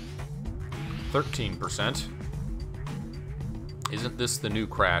 13%. Isn't this the new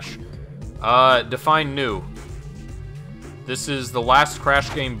Crash? Define new. This is the last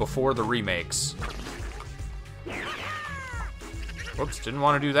Crash game before the remakes. Whoops, didn't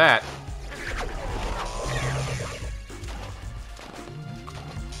want to do that.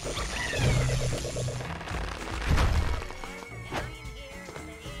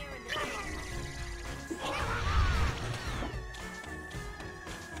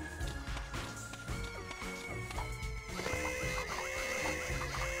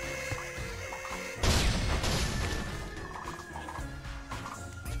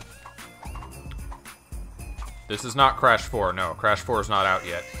 This is not Crash 4, no. Crash 4 is not out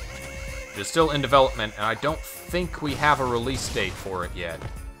yet. It is still in development, and I don't think we have a release date for it yet.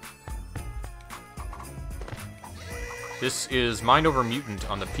 This is Mind Over Mutant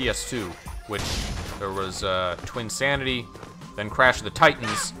on the PS2, which there was Twin Sanity, then Crash of the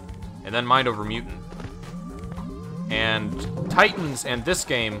Titans, and then Mind Over Mutant. And Titans and this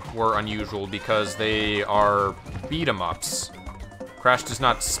game were unusual because they are beat-em-ups. Crash does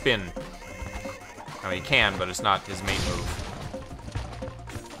not spin. I mean, he can, but it's not his main move.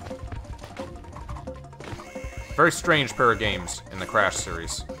 Very strange pair of games in the Crash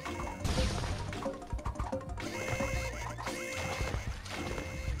series.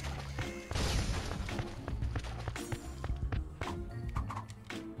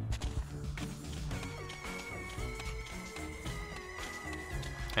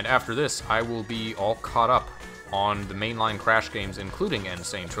 And after this, I will be all caught up on the mainline Crash games, including N.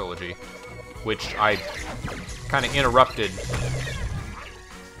 Sane Trilogy, which I kind of interrupted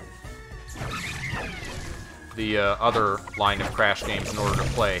the other line of Crash games in order to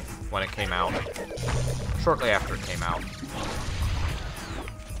play when it came out, shortly after it came out.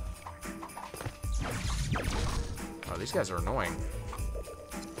 Oh, these guys are annoying.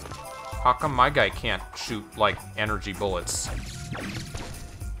 How come my guy can't shoot, like, energy bullets?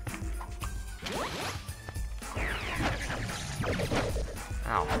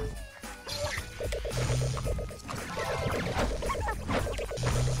 Ow.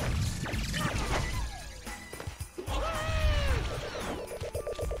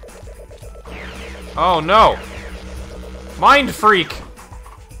 Oh no! Mind freak!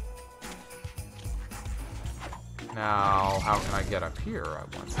 Now, how can I get up here, I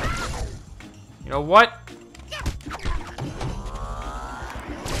wonder? You know what?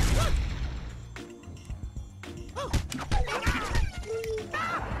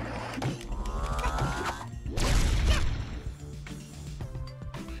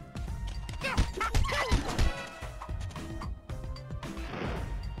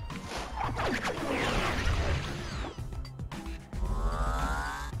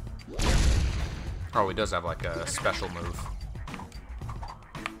 Oh, he does have like a special move.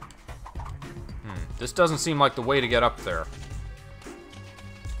 This doesn't seem like the way to get up there.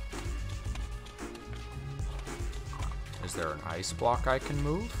 Is there an ice block I can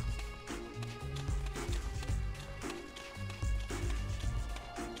move?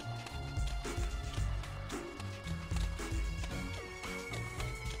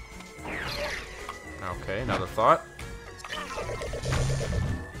 Okay, another thought.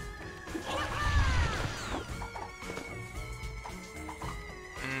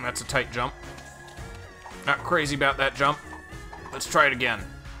 That's a tight jump. Not crazy about that jump. Let's try it again.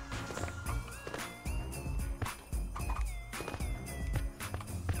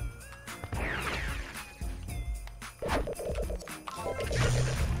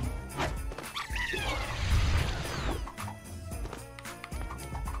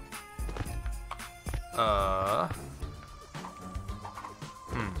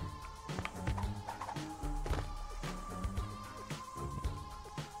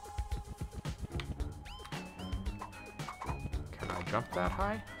 Jump that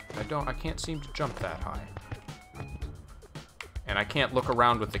high? I can't seem to jump that high. And I can't look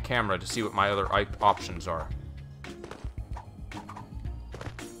around with the camera to see what my other options are.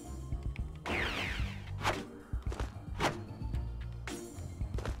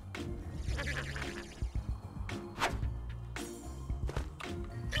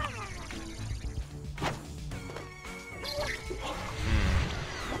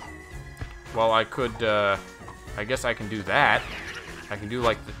 Well, I could, I guess I can do that. I can do,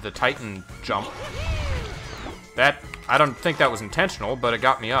 like, the Titan jump. That, I don't think that was intentional, but it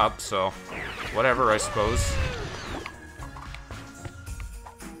got me up, so whatever, I suppose.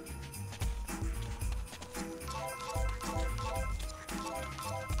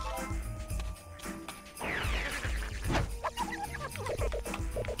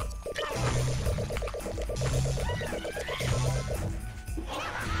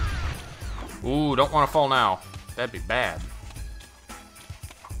 Ooh, don't want to fall now. That'd be bad.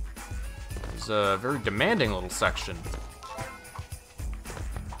 It's a very demanding little section.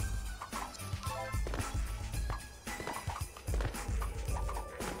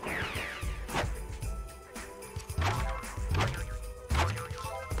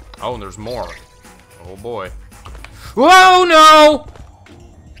 Oh, and there's more. Oh boy. Whoa, no!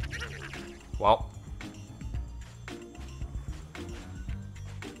 Well.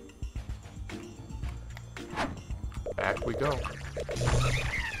 Back we go.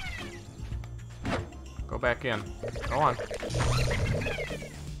 Go back in. Go on.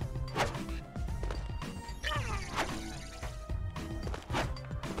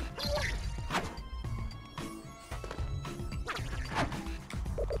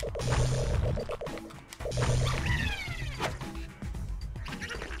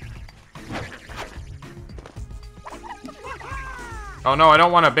 Oh no, I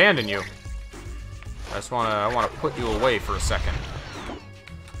don't want to abandon you. I want to put you away for a second.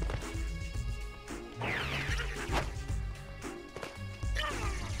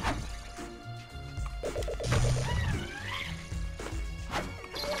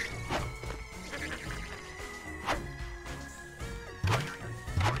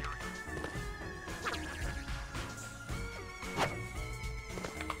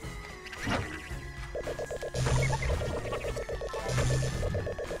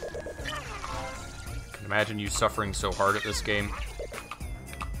 Imagine you suffering so hard at this game.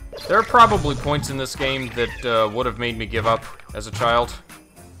 There are probably points in this game that would have made me give up as a child.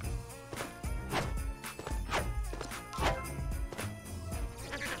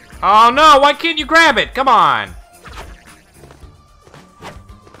 Oh no, why can't you grab it? Come on!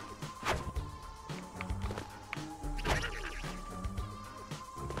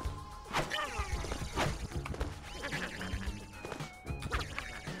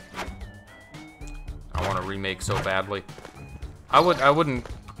 I want a remake so badly. I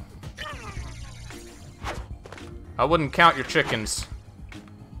wouldn't count your chickens.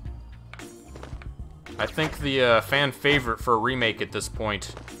 I think the fan favorite for a remake at this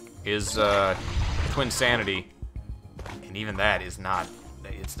point is Twinsanity, and even that is not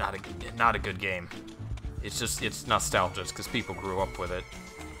a good game. It's nostalgia because people grew up with it.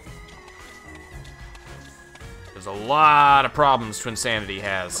 There's a lot of problems Twinsanity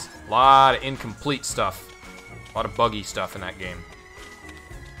has. A lot of incomplete stuff. A lot of buggy stuff in that game.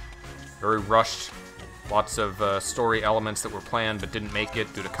 Very rushed. Lots of story elements that were planned but didn't make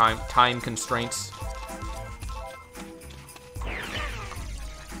it due to time constraints.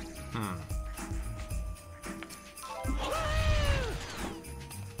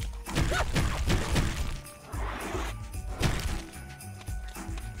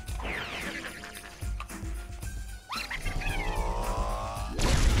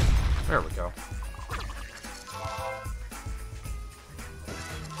 There we go.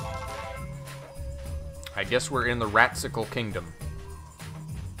 I guess we're in the Ratsicle Kingdom.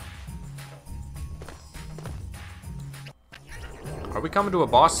 Are we coming to a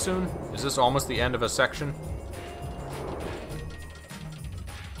boss soon? Is this almost the end of a section?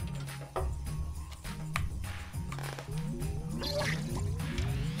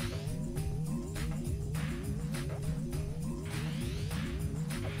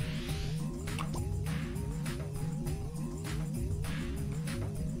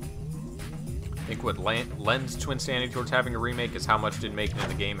 I think what lends Twinsanity towards having a remake is how much didn't make it in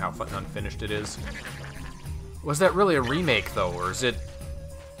the game, how unfinished it is. Was that really a remake, though, or is it,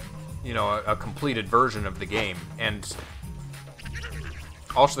 you know, a completed version of the game? And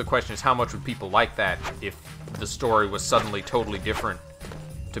also the question is, how much would people like that if the story was suddenly totally different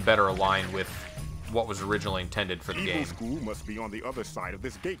to better align with what was originally intended for the game? Evil School must be on the other side of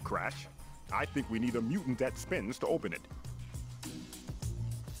this gate, Crash. I think we need a mutant that spins to open it.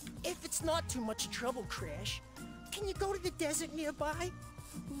 If it's not too much trouble, Crash, can you go to the desert nearby?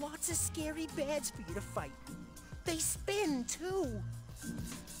 Lots of scary bads for you to fight. They spin, too.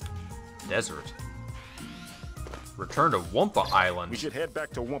 Desert? Return to Wumpa Island. We should head back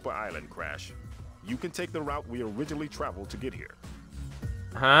to Wumpa Island, Crash. You can take the route we originally traveled to get here.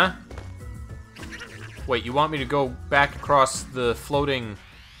 Huh? Wait, you want me to go back across the floating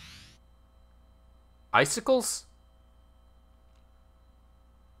icicles?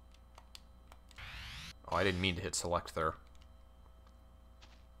 Oh, I didn't mean to hit select there.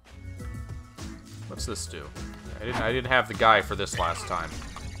 What's this do? I didn't have the guy for this last time.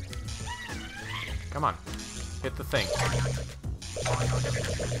 Come on. Hit the thing.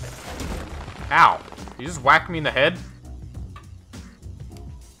 Ow. You just whacked me in the head?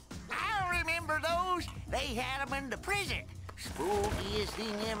 I remember those. They had them in the prison. Spookiest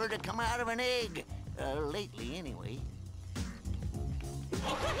thing ever to come out of an egg. Lately, anyway.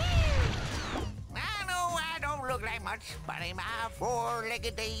 I know I don't look like much, but in my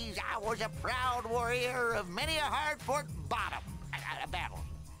four-legged days, I was a proud warrior of many a hard-fought battle.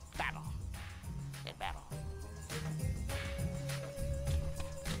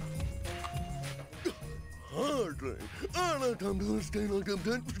 Hardly. I don't have time to stay like I'm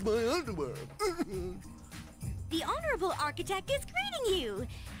touched with my underwear. The Honorable Architect is greeting you,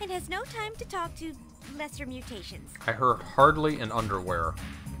 and has no time to talk to lesser mutations. I heard hardly an underwear.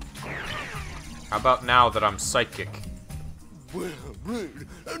 How about now that I'm psychic? Well, rude.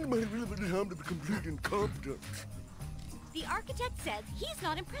 And my limited time to be complete incompetence. The Architect says he's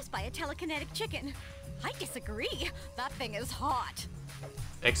not impressed by a telekinetic chicken. I disagree. That thing is hot.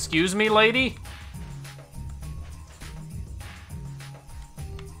 Excuse me, lady?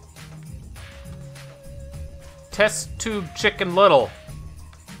 Test tube chicken little.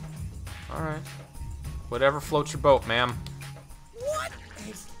 Alright. Whatever floats your boat, ma'am. What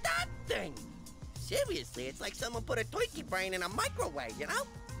is that thing? Seriously, it's like someone put a Twinkie brain in a microwave, you know?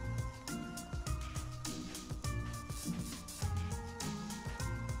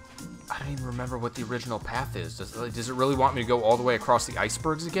 I don't even remember what the original path is. Does it really want me to go all the way across the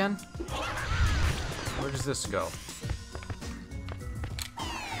icebergs again? Where does this go?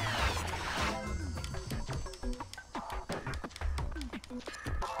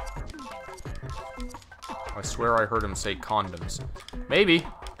 I swear I heard him say condoms. Maybe.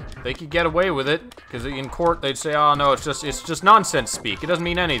 They could get away with it, because in court they'd say, oh no, it's just nonsense speak. It doesn't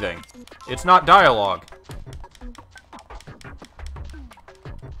mean anything. It's not dialogue.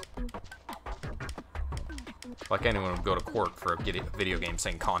 Like anyone would go to court for a video game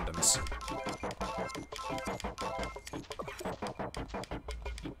saying condoms.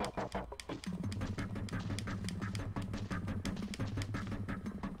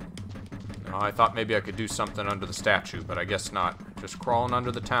 No, I thought maybe I could do something under the statue, but I guess not. Just crawling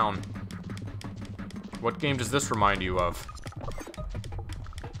under the town. What game does this remind you of?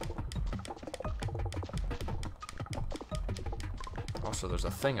 Also, there's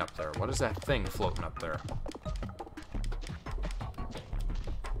a thing up there. What is that thing floating up there?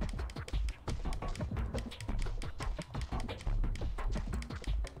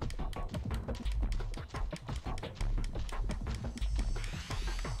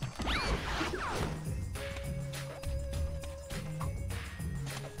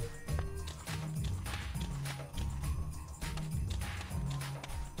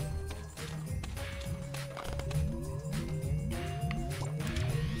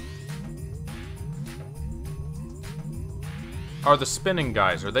 Are the spinning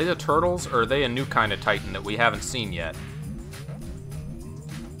guys, are they the turtles, or are they a new kind of Titan that we haven't seen yet?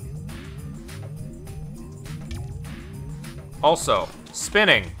 Also,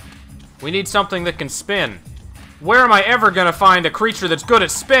 spinning. We need something that can spin. Where am I ever gonna find a creature that's good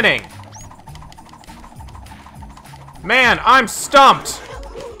at spinning? Man, I'm stumped!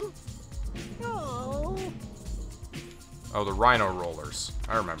 Oh, the rhino rollers.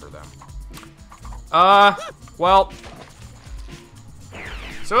 I remember them. Well...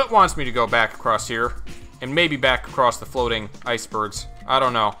 So it wants me to go back across here, and maybe back across the floating icebergs. I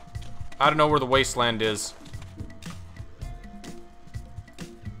don't know. I don't know where the wasteland is.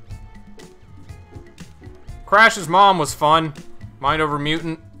 Crash's mom was fun. Mind over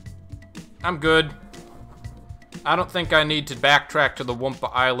Mutant. I'm good. I don't think I need to backtrack to the Wumpa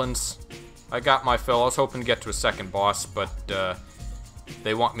Islands. I got my fill. I was hoping to get to a second boss, but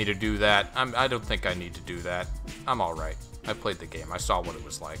they want me to do that. I don't think I need to do that. I'm alright. I played the game. I saw what it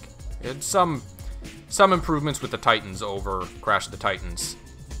was like. It had some improvements with the Titans over Crash of the Titans.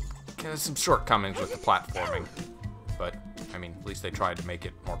 Some shortcomings with the platforming. But, I mean, at least they tried to make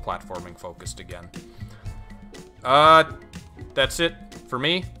it more platforming focused again. That's it for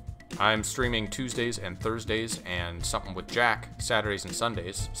me. I'm streaming Tuesdays and Thursdays and something with Jack Saturdays and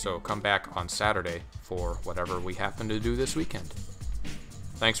Sundays. So come back on Saturday for whatever we happen to do this weekend.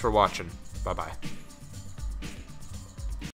 Thanks for watching. Bye-bye.